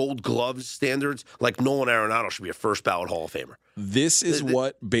by Gold Gloves standards, like Nolan Arenado should be a first ballot Hall of Famer. This is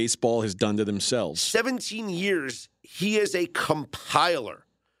what baseball has done to themselves. 17 years, he is a compiler.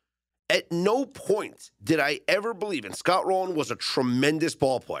 At no point did I ever believe, and Scott Rowland was a tremendous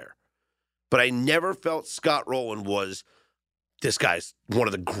ball player, but I never felt Scott Rowland was, this guy's one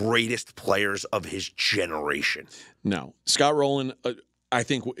of the greatest players of his generation. No. Scott Rowland, I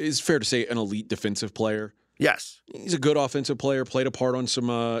think, is fair to say an elite defensive player. Yes. He's a good offensive player, played a part on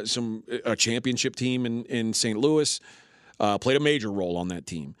a championship team in St. Louis, played a major role on that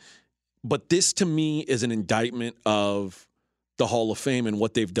team. But this, to me, is an indictment of the Hall of Fame and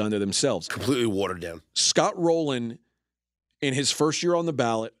what they've done to themselves. Completely watered down. Scott Rowland, in his first year on the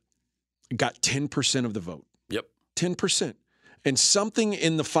ballot, got 10% of the vote. Yep. 10%. And something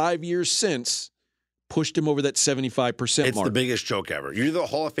in the 5 years since pushed him over that 75% mark. It's the biggest joke ever. You're either a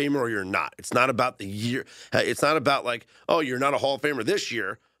Hall of Famer or you're not. It's not about the year. It's not about like, oh, you're not a Hall of Famer this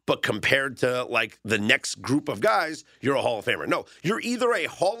year, but compared to like the next group of guys, you're a Hall of Famer. No, you're either a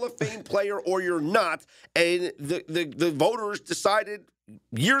Hall of Fame player or you're not. And the voters decided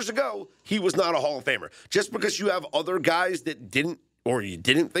years ago, he was not a Hall of Famer. Just because you have other guys that didn't or you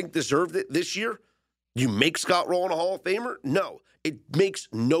didn't think deserved it this year, you make Scott Rowland a Hall of Famer? No, it makes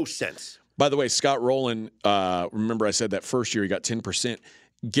no sense. By the way, Scott Rowland, remember I said that first year he got 10%.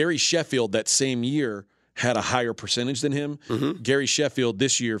 Gary Sheffield that same year had a higher percentage than him. Mm-hmm. Gary Sheffield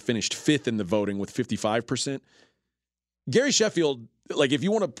this year finished 5th in the voting with 55%. Gary Sheffield, like if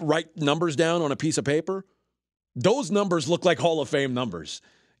you want to write numbers down on a piece of paper, those numbers look like Hall of Fame numbers.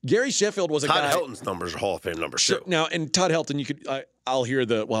 Gary Sheffield was a Todd guy. Helton's numbers are Hall of Fame numbers Sure. too. Now, and Todd Helton, you could. I'll hear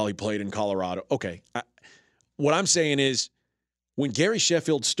he played in Colorado. Okay. What I'm saying is, when Gary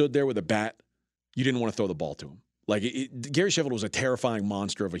Sheffield stood there with a bat, you didn't want to throw the ball to him. Like Gary Sheffield was a terrifying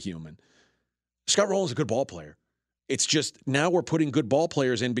monster of a human. Scott Rowland's a good ball player. It's just now we're putting good ball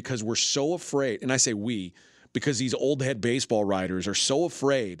players in because we're so afraid. And I say we because these old head baseball writers are so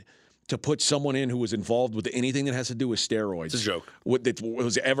afraid to put someone in who was involved with anything that has to do with steroids. It's a joke. That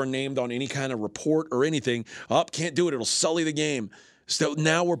was ever named on any kind of report or anything. Can't do it. It'll sully the game. So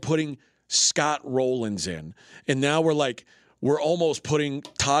now we're putting Scott Rowlands in. And now we're almost putting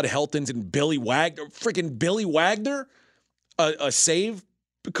Todd Helton's and Billy Wagner. Freaking Billy Wagner, a save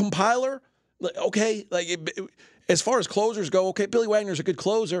compiler. Okay, as far as closers go, okay, Billy Wagner's a good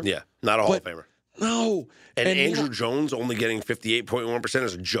closer. Yeah, not a Hall of Famer. No. And Andrew Jones only getting 58.1%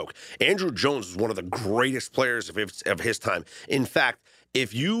 is a joke. Andrew Jones was one of the greatest players of his time. In fact,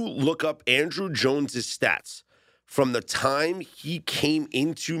 if you look up Andrew Jones's stats from the time he came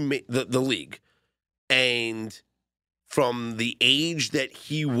into the league and from the age that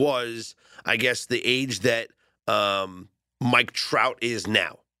he was, I guess the age that Mike Trout is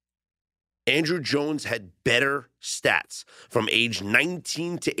now, Andrew Jones had better stats from age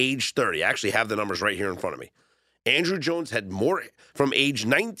 19 to age 30. I actually have the numbers right here in front of me. Andrew Jones had more from age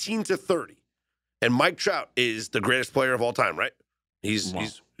 19 to 30. And Mike Trout is the greatest player of all time, right? He's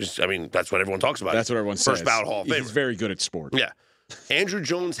I mean, that's what everyone talks about. That's what everyone says. First ballot Hall of Famer. He's very good at sport. Yeah. Andrew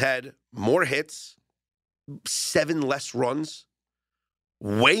Jones had more hits, 7 less runs,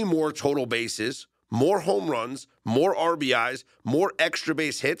 way more total bases, more home runs, more RBIs, more extra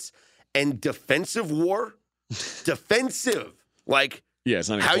base hits, and defensive WAR, defensive, it's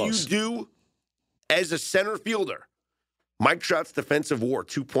not even how close. you do as a center fielder. Mike Trout's defensive WAR,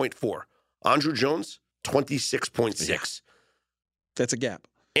 2.4. Andrew Jones, 26.6. Yeah. That's a gap.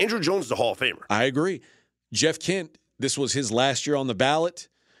 Andrew Jones is a Hall of Famer. I agree. Jeff Kent, this was his last year on the ballot.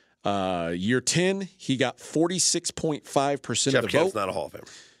 Year 10, he got 46.5% of the Jeff Kent's vote. not a Hall of Famer.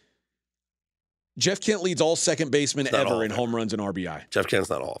 Jeff Kent leads all second basemen Not a Hall ever of in Famer. home runs and RBI. Jeff Kent's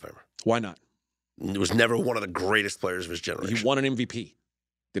not a Hall of Famer. Why not? He was never one of the greatest players of his generation. He won an MVP.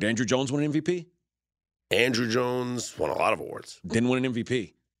 Did Andrew Jones win an MVP? Andrew Jones won a lot of awards. Didn't win an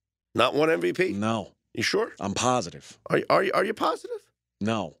MVP. Not one MVP? No. You sure? I'm positive. Are you positive?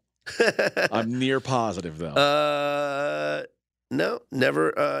 No. I'm near positive, though. No, never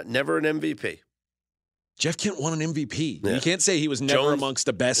an MVP. Jeff Kent won an MVP. Yeah. You can't say he was never Jones- amongst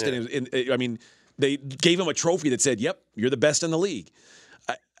the best. Yeah. I mean, they gave him a trophy that said, yep, you're the best in the league.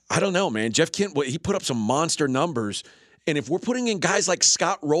 I don't know, man. Jeff Kent, he put up some monster numbers. And if we're putting in guys like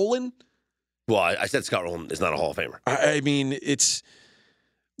Scott Rowland. Well, I said Scott Rowland is not a Hall of Famer. I mean, it's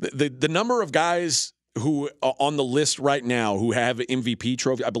the number of guys who are on the list right now who have an MVP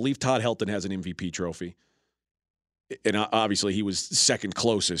trophy. I believe Todd Helton has an MVP trophy. And obviously he was second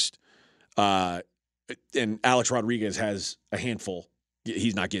closest. And Alex Rodriguez has a handful.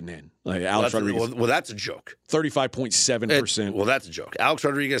 He's not getting in. Alex Rodriguez. Well, that's a joke. 35.7%. Well, that's a joke. Alex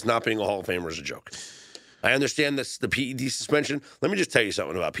Rodriguez not being a Hall of Famer is a joke. I understand this, the PED suspension. Let me just tell you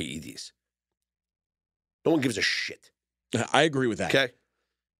something about PEDs. No one gives a shit. I agree with that. Okay?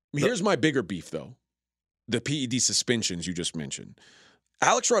 Here's my bigger beef, though. The PED suspensions you just mentioned.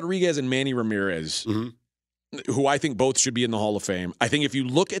 Alex Rodriguez and Manny Ramirez, who I think both should be in the Hall of Fame. I think if you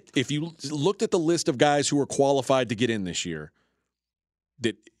looked at the list of guys who are qualified to get in this year,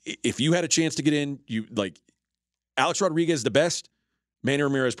 that if you had a chance to get in, Alex Rodriguez the best, Manny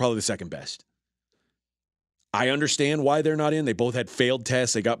Ramirez probably the second best. I understand why they're not in. They both had failed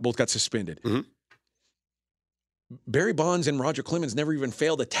tests. They both got suspended. Mm-hmm. Barry Bonds and Roger Clemens never even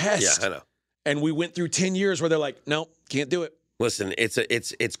failed a test. Yeah, I know. And we went through 10 years where they're like, no, can't do it. Listen,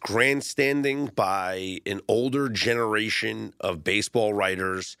 it's grandstanding by an older generation of baseball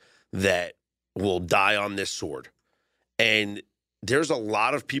writers that will die on this sword. And there's a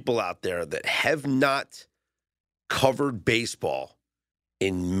lot of people out there that have not covered baseball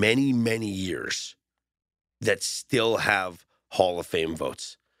in many, many years that still have Hall of Fame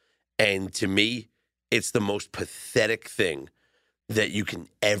votes. And to me, it's the most pathetic thing that you can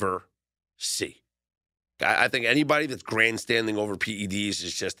ever see. I think anybody that's grandstanding over PEDs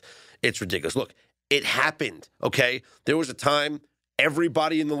is just, it's ridiculous. Look, it happened, okay? There was a time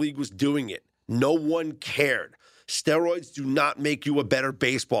everybody in the league was doing it. No one cared. Steroids do not make you a better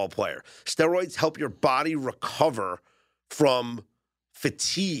baseball player. Steroids help your body recover from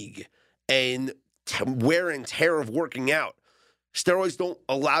fatigue and wear and tear of working out. Steroids don't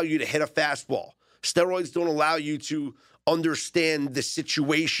allow you to hit a fastball. Steroids don't allow you to understand the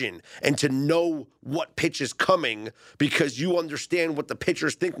situation and to know what pitch is coming because you understand what the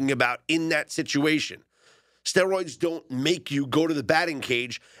pitcher's thinking about in that situation. Steroids don't make you go to the batting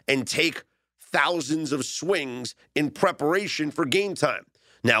cage and take thousands of swings in preparation for game time.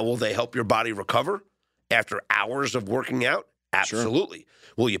 Now, will they help your body recover after hours of working out? Absolutely.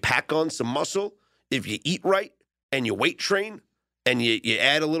 Sure. Will you pack on some muscle if you eat right and you weight train and you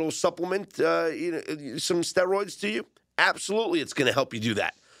add a little supplement, some steroids to you? Absolutely, it's going to help you do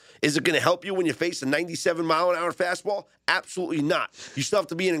that. Is it going to help you when you face a 97-mile-an-hour fastball? Absolutely not. You still have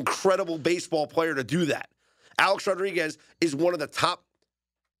to be an incredible baseball player to do that. Alex Rodriguez is one of the top,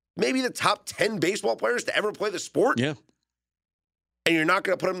 maybe the top 10 baseball players to ever play the sport. Yeah. And you're not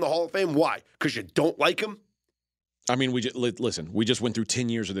going to put him in the Hall of Fame? Why? Because you don't like him? I mean, we just went through 10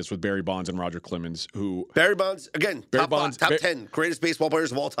 years of this with Barry Bonds and Roger Clemens, who... Barry Bonds, again, top 10 greatest baseball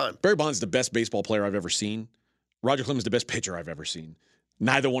players of all time. Barry Bonds is the best baseball player I've ever seen. Roger Clemens is the best pitcher I've ever seen.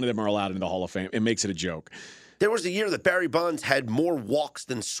 Neither one of them are allowed into the Hall of Fame. It makes it a joke. There was a year that Barry Bonds had more walks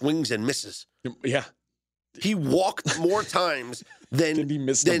than swings and misses. Yeah. He walked more times than he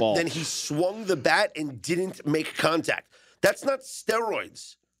missed the ball. Than he swung the bat and didn't make contact. That's not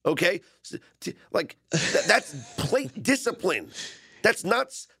steroids, okay? That's plate discipline. That's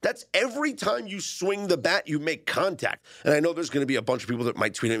every time you swing the bat, you make contact. And I know there's going to be a bunch of people that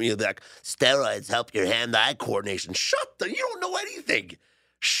might tweet at me like, steroids help your hand-eye coordination. You don't know anything.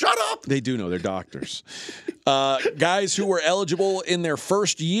 Shut up. They do know. They're doctors. Guys who were eligible in their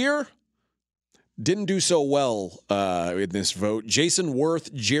first year didn't do so well in this vote. Jason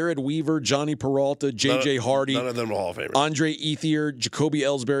Worth, Jared Weaver, Johnny Peralta, J.J. Hardy. None of them were Hall of Famers. Andre Ethier, Jacoby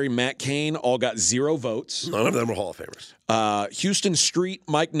Ellsbury, Matt Cain all got 0 votes. None of them were Hall of Famers. Houston Street,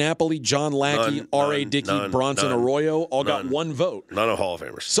 Mike Napoli, John Lackey, R.A. Dickey, Bronson Arroyo all got 1 vote. None of Hall of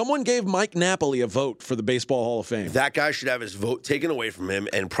Famers. Someone gave Mike Napoli a vote for the Baseball Hall of Fame. That guy should have his vote taken away from him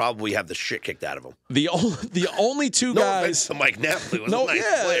and probably have the shit kicked out of him. The only two no guys. Offense to Mike Napoli was a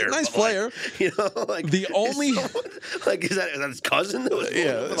nice player. Nice player. The only is that his cousin? That was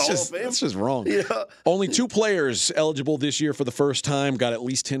that's just wrong. Yeah. Only 2 players eligible this year for the first time got at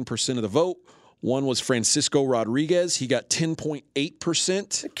least 10% of the vote. One was Francisco Rodriguez. He got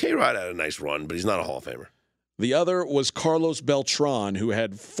 10.8%. K-Rod had a nice run, but he's not a Hall of Famer. The other was Carlos Beltran, who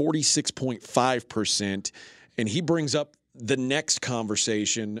had 46.5%. And he brings up the next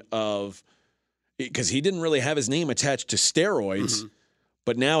conversation of, because he didn't really have his name attached to steroids,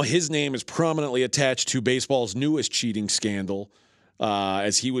 but now his name is prominently attached to baseball's newest cheating scandal,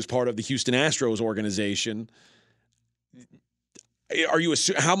 as he was part of the Houston Astros organization. Are you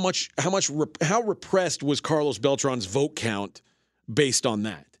how repressed was Carlos Beltran's vote count based on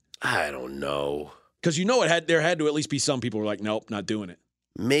that? I don't know. Because there had to at least be some people who were like, nope, not doing it.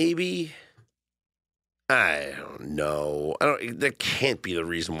 Maybe. I don't know. That can't be the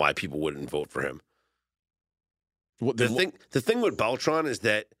reason why people wouldn't vote for him. The thing with Beltran is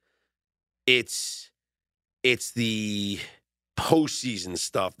that it's the postseason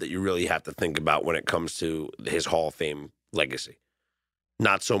stuff that you really have to think about when it comes to his Hall of Fame legacy.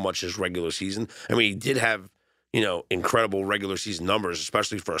 Not so much his regular season. I mean, he did have, incredible regular season numbers,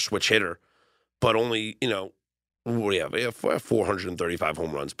 especially for a switch hitter, but only, what do you have? 435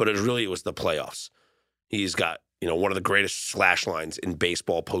 home runs. But it was the playoffs. He's got, one of the greatest slash lines in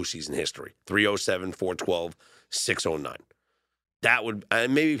baseball postseason history. 307, 412, 609. That would,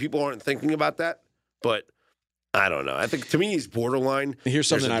 maybe people aren't thinking about that, but I don't know. I think, to me, he's borderline. Here's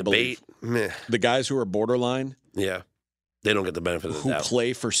something I believe. The guys who are borderline. Yeah. They don't get the benefit of the doubt. Who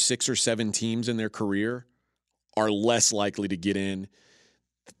play for 6 or 7 teams in their career are less likely to get in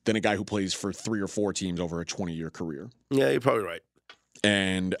than a guy who plays for 3 or 4 teams over a 20-year career. Yeah, you're probably right.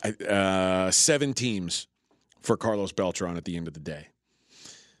 And 7 teams for Carlos Beltran at the end of the day.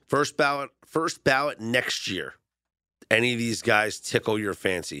 First ballot next year. Any of these guys tickle your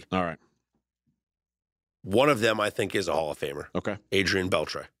fancy? All right. One of them, I think, is a Hall of Famer. Okay. Adrian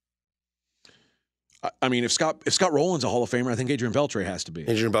Beltre. I mean, if Scott Rowland's a Hall of Famer, I think Adrian Beltre has to be.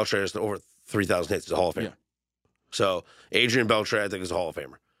 Adrian Beltre has over 3,000 hits as a Hall of Famer. Yeah. So Adrian Beltre, I think, is a Hall of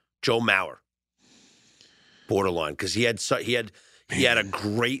Famer. Joe Mauer, borderline, because he had a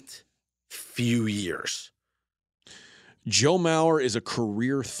great few years. Joe Mauer is a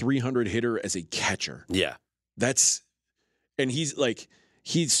career 300 hitter as a catcher. Yeah. And he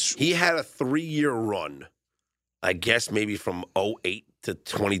had a 3-year run, I guess maybe from 2008 to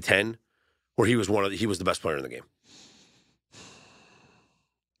 2010, where he was the best player in the game.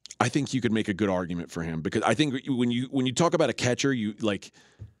 I think you could make a good argument for him because I think when you talk about a catcher, you like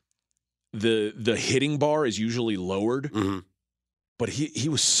the hitting bar is usually lowered, but he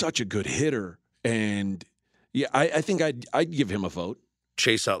was such a good hitter, and yeah, I think I'd give him a vote.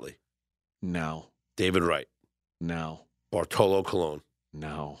 Chase Utley, No, David Wright, no, Bartolo Colon,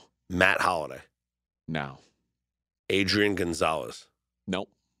 no, Matt Holliday, no, Adrian Gonzalez, no.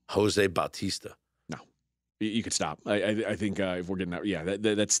 Jose Bautista. You could stop. I think if we're getting that, yeah,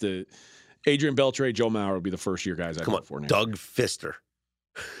 that's the Adrian Beltre, Joe Mauer would be the first year guys I'd vote for now. Doug Fister.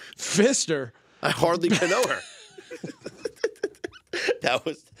 Fister. I hardly can know her. That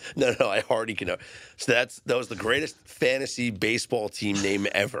was no. I hardly can know. So that was the greatest fantasy baseball team name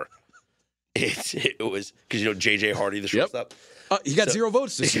ever. It was because JJ Hardy, the shortstop. He got 0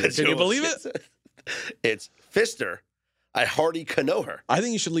 votes this year. Can you believe it? It's Fister. I hardly can know her. I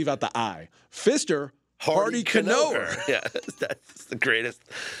think you should leave out the I. Fister. Hardy Canoer. Yeah, that's the greatest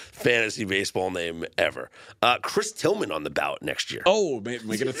fantasy baseball name ever. Chris Tillman on the ballot next year. Oh,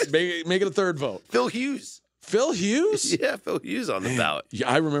 make it a third vote. Phil Hughes. Phil Hughes? Yeah, Phil Hughes on the ballot. Yeah,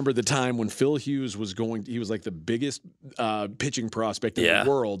 I remember the time when Phil Hughes he was like the biggest pitching prospect in the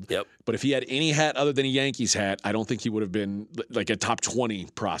world. Yep. But if he had any hat other than a Yankees hat, I don't think he would have been like a top 20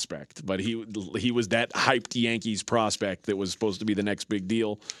 prospect. But he was that hyped Yankees prospect that was supposed to be the next big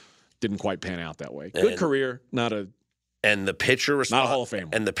deal. Didn't quite pan out that way. Good career, not a Hall of Fame.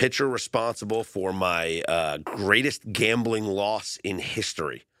 And the pitcher responsible for my greatest gambling loss in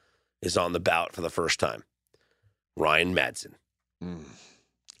history is on the ballot for the first time. Ryan Madsen.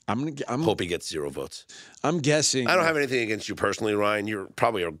 Hope he gets 0 votes. I'm guessing. I don't have anything against you personally, Ryan. You're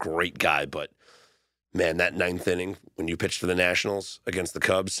probably a great guy, but man, that 9th inning when you pitched for the Nationals against the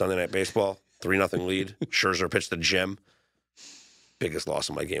Cubs, Sunday Night Baseball, 3-0 lead. Scherzer pitched the gem. Biggest loss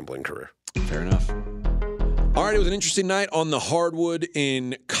of my gambling career. Fair enough. All right, it was an interesting night on the hardwood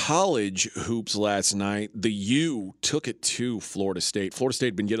in college hoops last night. The U took it to Florida State. Florida State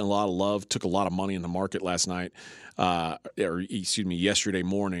had been getting a lot of love, took a lot of money in the market last night, yesterday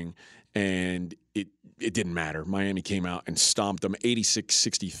morning, and it didn't matter. Miami came out and stomped them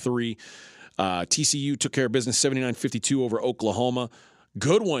 86-63. TCU took care of business 79-52 over Oklahoma.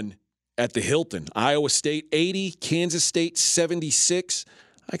 Good one at the Hilton. Iowa State 80, Kansas State 76.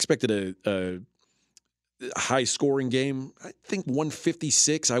 I expected a high-scoring game. I think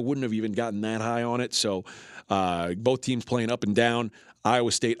 156. I wouldn't have even gotten that high on it. So both teams playing up and down.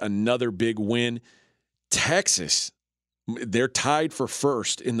 Iowa State, another big win. Texas, they're tied for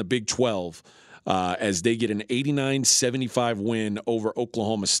first in the Big 12 as they get an 89-75 win over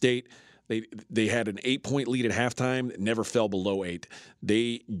Oklahoma State. They had an 8-point lead at halftime. It never fell below 8.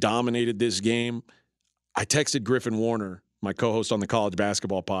 They dominated this game. I texted Griffin Warner, my co-host on the College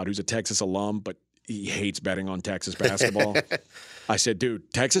Basketball Pod, who's a Texas alum, but he hates betting on Texas basketball. I said,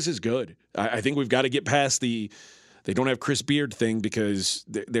 dude, Texas is good. I think we've got to get past they don't have Chris Beard thing because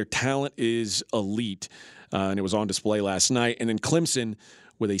their talent is elite. And it was on display last night. And then Clemson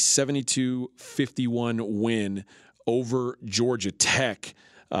with a 72-51 win over Georgia Tech.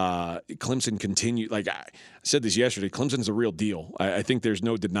 Clemson continued, like I said this yesterday, Clemson's a real deal. I think there's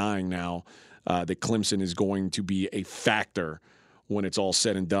no denying now that Clemson is going to be a factor when it's all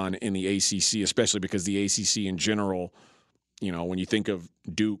said and done in the ACC, especially because the ACC in general, when you think of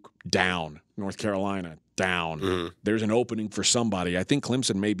Duke, down, North Carolina, down, there's an opening for somebody. I think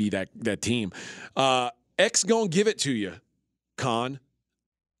Clemson may be that team. X gonna give it to you, Con.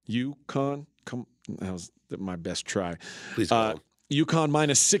 You, Con? Come, that was my best try. Please go on. UConn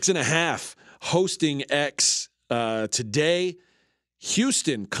 -6.5 hosting X today.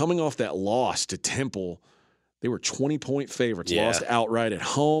 Houston coming off that loss to Temple. They were 20-point favorites, lost outright at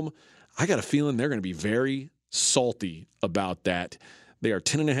home. I got a feeling they're going to be very salty about that. They are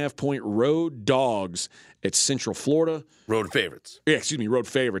 10.5-point road dogs at Central Florida. Road favorites. Yeah, road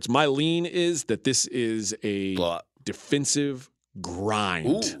favorites. My lean is that this is a defensive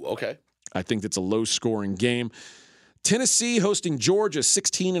grind. Ooh, okay. I think that's a low-scoring game. Tennessee hosting Georgia,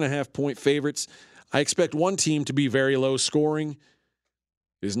 16.5-point favorites. I expect one team to be very low scoring.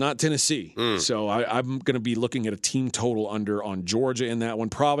 It is not Tennessee. So I'm going to be looking at a team total under on Georgia in that one.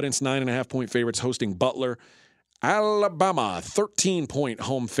 Providence, 9.5-point favorites hosting Butler. Alabama, 13-point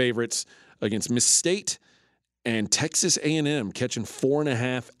home favorites against Miss State. And Texas A&M catching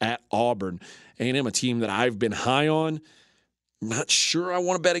 4.5 at Auburn. A&M, a team that I've been high on. Not sure I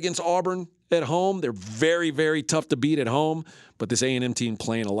want to bet against Auburn at home. They're very, very tough to beat at home, but this A&M team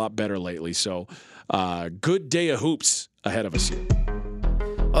playing a lot better lately. So good day of hoops ahead of us here.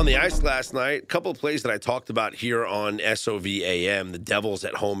 On the ice last night, a couple of plays that I talked about here on SOVAM, the Devils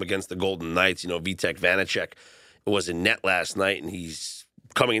at home against the Golden Knights. Vitek Vanacek was in net last night, and he's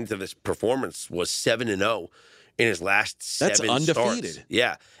coming into this performance was 7-0 in his last 7 That's undefeated. starts.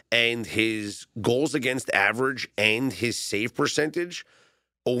 Yeah, and his goals against average and his save percentage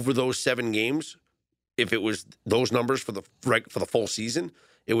over those 7 games, if it was those numbers for the full season,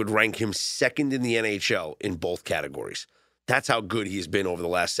 it would rank him second in the NHL in both categories. That's how good he's been over the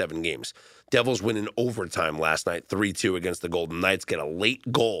last 7 games. Devils win in overtime last night, 3-2 against the Golden Knights, get a late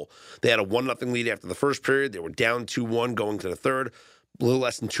goal. They had a 1-0 lead after the first period. They were down 2-1 going to the third. A little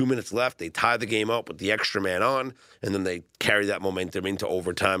less than 2 minutes left. They tie the game up with the extra man on, and then they carry that momentum into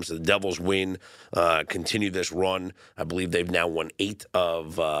overtime. So the Devils win, continue this run. I believe they've now won 8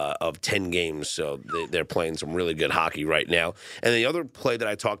 of 10 games, so they're playing some really good hockey right now. And the other play that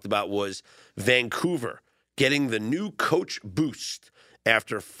I talked about was Vancouver getting the new coach boost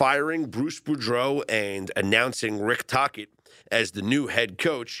after firing Bruce Boudreau and announcing Rick Tocchet as the new head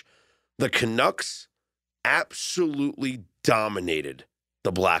coach. The Canucks absolutely dominated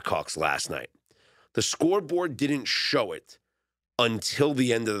the Blackhawks last night. The scoreboard didn't show it until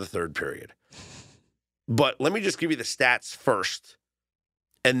the end of the third period. But let me just give you the stats first,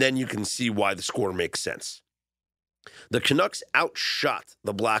 and then you can see why the score makes sense. The Canucks outshot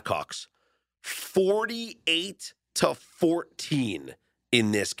the Blackhawks 48-14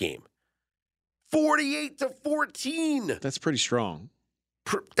 in this game. 48-14. That's pretty strong.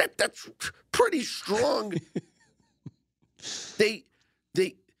 That's pretty strong.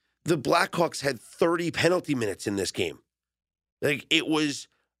 The Blackhawks had 30 penalty minutes in this game. Like, it was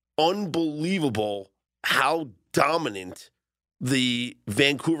unbelievable how dominant the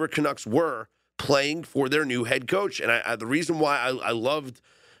Vancouver Canucks were playing for their new head coach. And the reason why I loved,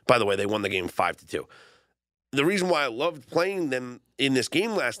 by the way, they won the game 5-2. The reason why I loved playing them in this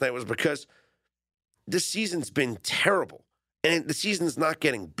game last night was because this season's been terrible. And the season's not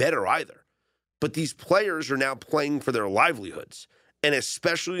getting better either. But these players are now playing for their livelihoods. And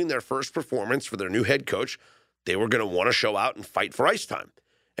especially in their first performance for their new head coach, they were going to want to show out and fight for ice time.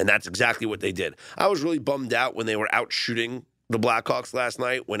 And that's exactly what they did. I was really bummed out when they were out shooting the Blackhawks last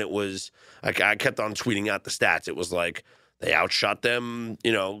night, when it was, I kept on tweeting out the stats. It was like they outshot them,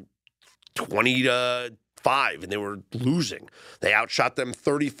 20-5, and they were losing. They outshot them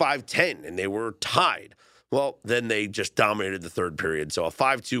 35-10, and they were tied. Well, then they just dominated the third period. So a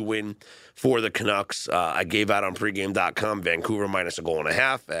 5-2 win for the Canucks. I gave out on pregame.com Vancouver minus a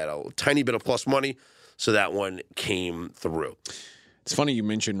 1.5 at a tiny bit of plus money. So that one came through. It's funny you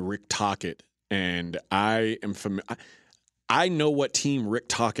mentioned Rick Tocchet, and I am familiar. I know what team Rick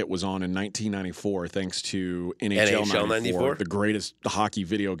Tocchet was on in 1994, thanks to NHL 94, the greatest hockey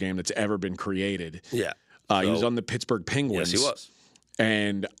video game that's ever been created. Yeah. He was on the Pittsburgh Penguins. Yes, he was.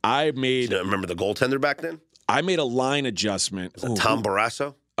 And I made... Do you remember the goaltender back then? I made a line adjustment. Was it Tom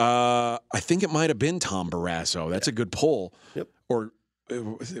Barrasso? I think it might have been Tom Barrasso. That's a good pull. Yep. Or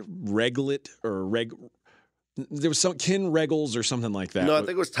was it Reglet or there was some Ken Regels or something like that. No, I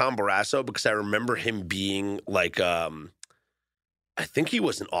think it was Tom Barrasso because I remember him being like... I think he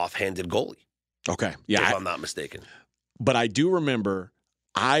was an offhanded goalie. Okay. Yeah. If I'm not mistaken. But I do remember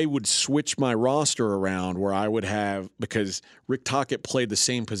I would switch my roster around where I would have, because Rick Tocchet played the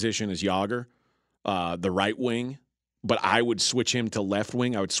same position as Jágr, the right wing, but I would switch him to left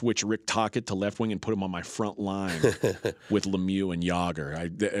wing. I would switch Rick Tocchet to left wing and put him on my front line with Lemieux and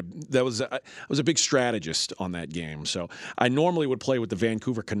Jágr. I was a big strategist on that game. So I normally would play with the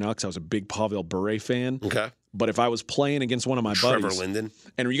Vancouver Canucks. I was a big Pavel Bure fan. Okay. But if I was playing against one of my Trevor buddies, Linden.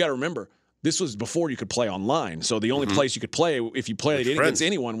 And you got to remember, this was before you could play online. So the only place you could play, if you played against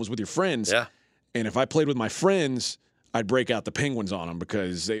anyone, was with your friends. Yeah. And if I played with my friends, I'd break out the Penguins on them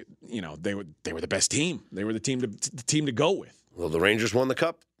because they were the best team. They were the team to go with. Well, the Rangers won the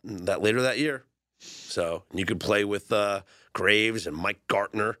cup later that year. So you could play with Graves and Mike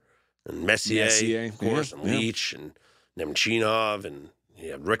Gartner and Messier, of course, and Leach and Nemchinov and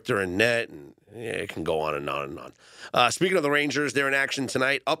Richter and net, and it can go on and on and on. Speaking of the Rangers, they're in action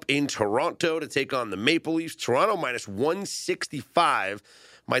tonight up in Toronto to take on the Maple Leafs. Toronto minus 165.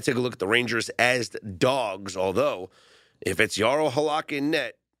 Might take a look at the Rangers as dogs, although if it's Jarro Halak in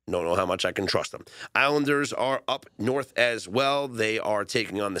net, don't know how much I can trust them. Islanders are up north as well. They are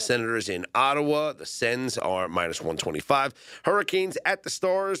taking on the Senators in Ottawa. The Sens are minus 125. Hurricanes at the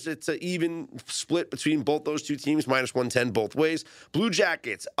Stars. It's an even split between both those two teams, minus 110 both ways. Blue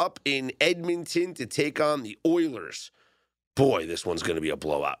Jackets up in Edmonton to take on the Oilers. Boy, this one's going to be a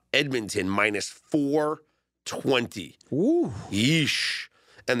blowout. Edmonton minus 420. Ooh. Yeesh.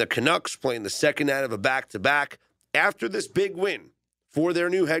 And the Canucks playing the second night of a back-to-back after this big win for their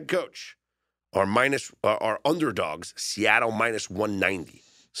new head coach are underdogs, Seattle minus 190.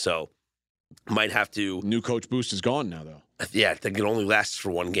 So might have to. New coach boost is gone now, though. Yeah, I think it only lasts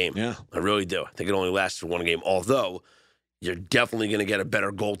for one game. Yeah. I really do. I think it only lasts for one game. Although you're definitely going to get a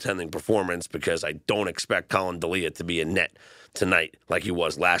better goaltending performance because I don't expect Colin D'Elia to be in net tonight like he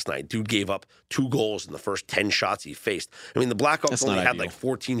was last night. Dude gave up 2 goals in the first 10 shots he faced. I mean, the Blackhawks only had like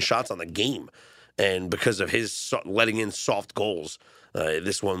 14 shots on the game. And because of his letting in soft goals,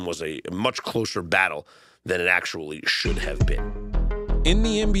 this one was a much closer battle than it actually should have been. In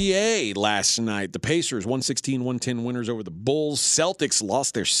the NBA last night, the Pacers 116-110 winners over the Bulls. Celtics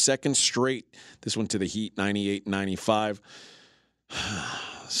lost their second straight. This one to the Heat 98-95.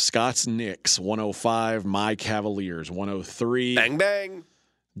 Scott's Knicks 105. My Cavaliers 103. Bang, bang.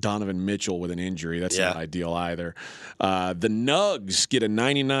 Donovan Mitchell with an injury. That's not ideal either. The Nugs get a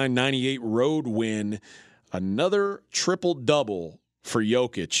 99-98 road win. Another triple-double for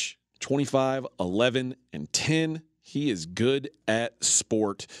Jokic. 25, 11, and 10. He is good at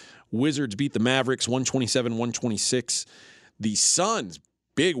sport. Wizards beat the Mavericks 127-126. The Suns,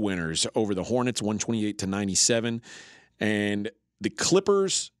 big winners over the Hornets 128-97. And the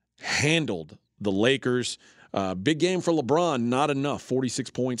Clippers handled the Lakers. Big game for LeBron, not enough. 46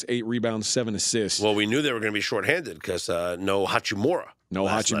 points, 8 rebounds, 7 assists. Well, we knew they were going to be shorthanded because no Hachimura. No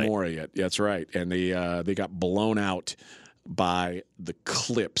Hachimura yet. That's right. And they got blown out by the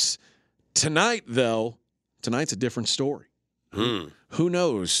Clips. Tonight, though, tonight's a different story. Who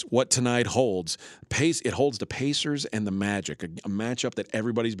knows what tonight holds? It holds the Pacers and the Magic, a matchup that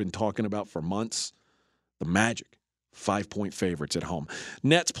everybody's been talking about for months. The Magic, 5-point favorites at home.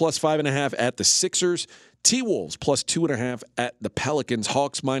 Nets plus 5.5 at the Sixers. T-Wolves plus 2.5 at the Pelicans.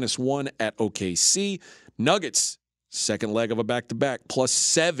 Hawks minus 1 at OKC. Nuggets, second leg of a back-to-back, plus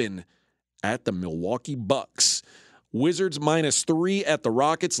 7 at the Milwaukee Bucks. Wizards minus 3 at the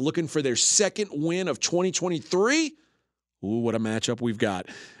Rockets, looking for their second win of 2023. Ooh, what a matchup we've got.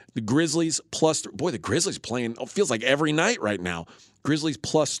 The Grizzlies plus 3. Boy, the Grizzlies playing feels like every night right now. Grizzlies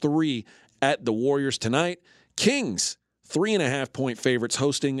plus 3 at the Warriors tonight. Kings, 3.5-point favorites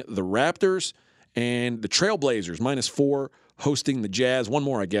hosting the Raptors. And the Trailblazers, minus 4, hosting the Jazz. One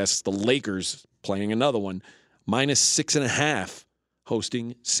more, I guess. The Lakers playing another one, minus 6.5,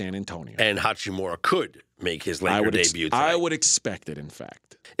 hosting San Antonio. And Hachimura could make his Laker debut tonight. I would expect it, in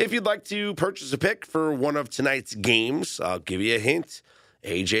fact. If you'd like to purchase a pick for one of tonight's games, I'll give you a hint.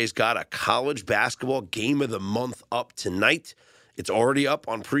 AJ's got a college basketball game of the month up tonight. It's already up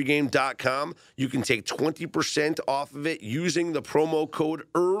on pregame.com. You can take 20% off of it using the promo code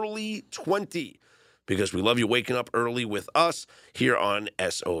EARLY20 because we love you waking up early with us here on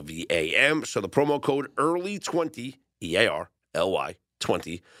SOVAM. So the promo code EARLY20, EARLY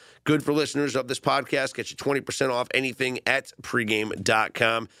 20. Good for listeners of this podcast. Get you 20% off anything at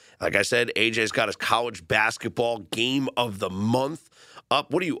pregame.com. Like I said, AJ's got his college basketball game of the month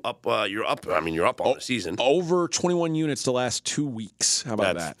up. What are you up? You're up. I mean, you're up on the season. Over 21 units the last 2 weeks. How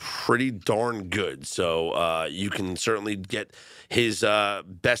about that? That's pretty darn good. So you can certainly get his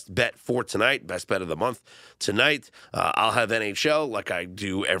best bet for tonight, best bet of the month tonight. I'll have NHL like I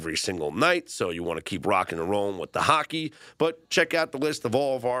do every single night. So you want to keep rocking and rolling with the hockey. But check out the list of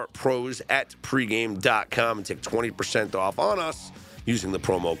all of our pros at pregame.com and take 20% off on us using the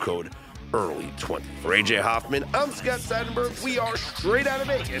promo code EARLY20. For AJ Hoffman, I'm Scott Seidenberg. We are straight out of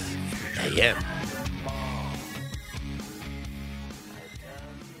Vegas. AM.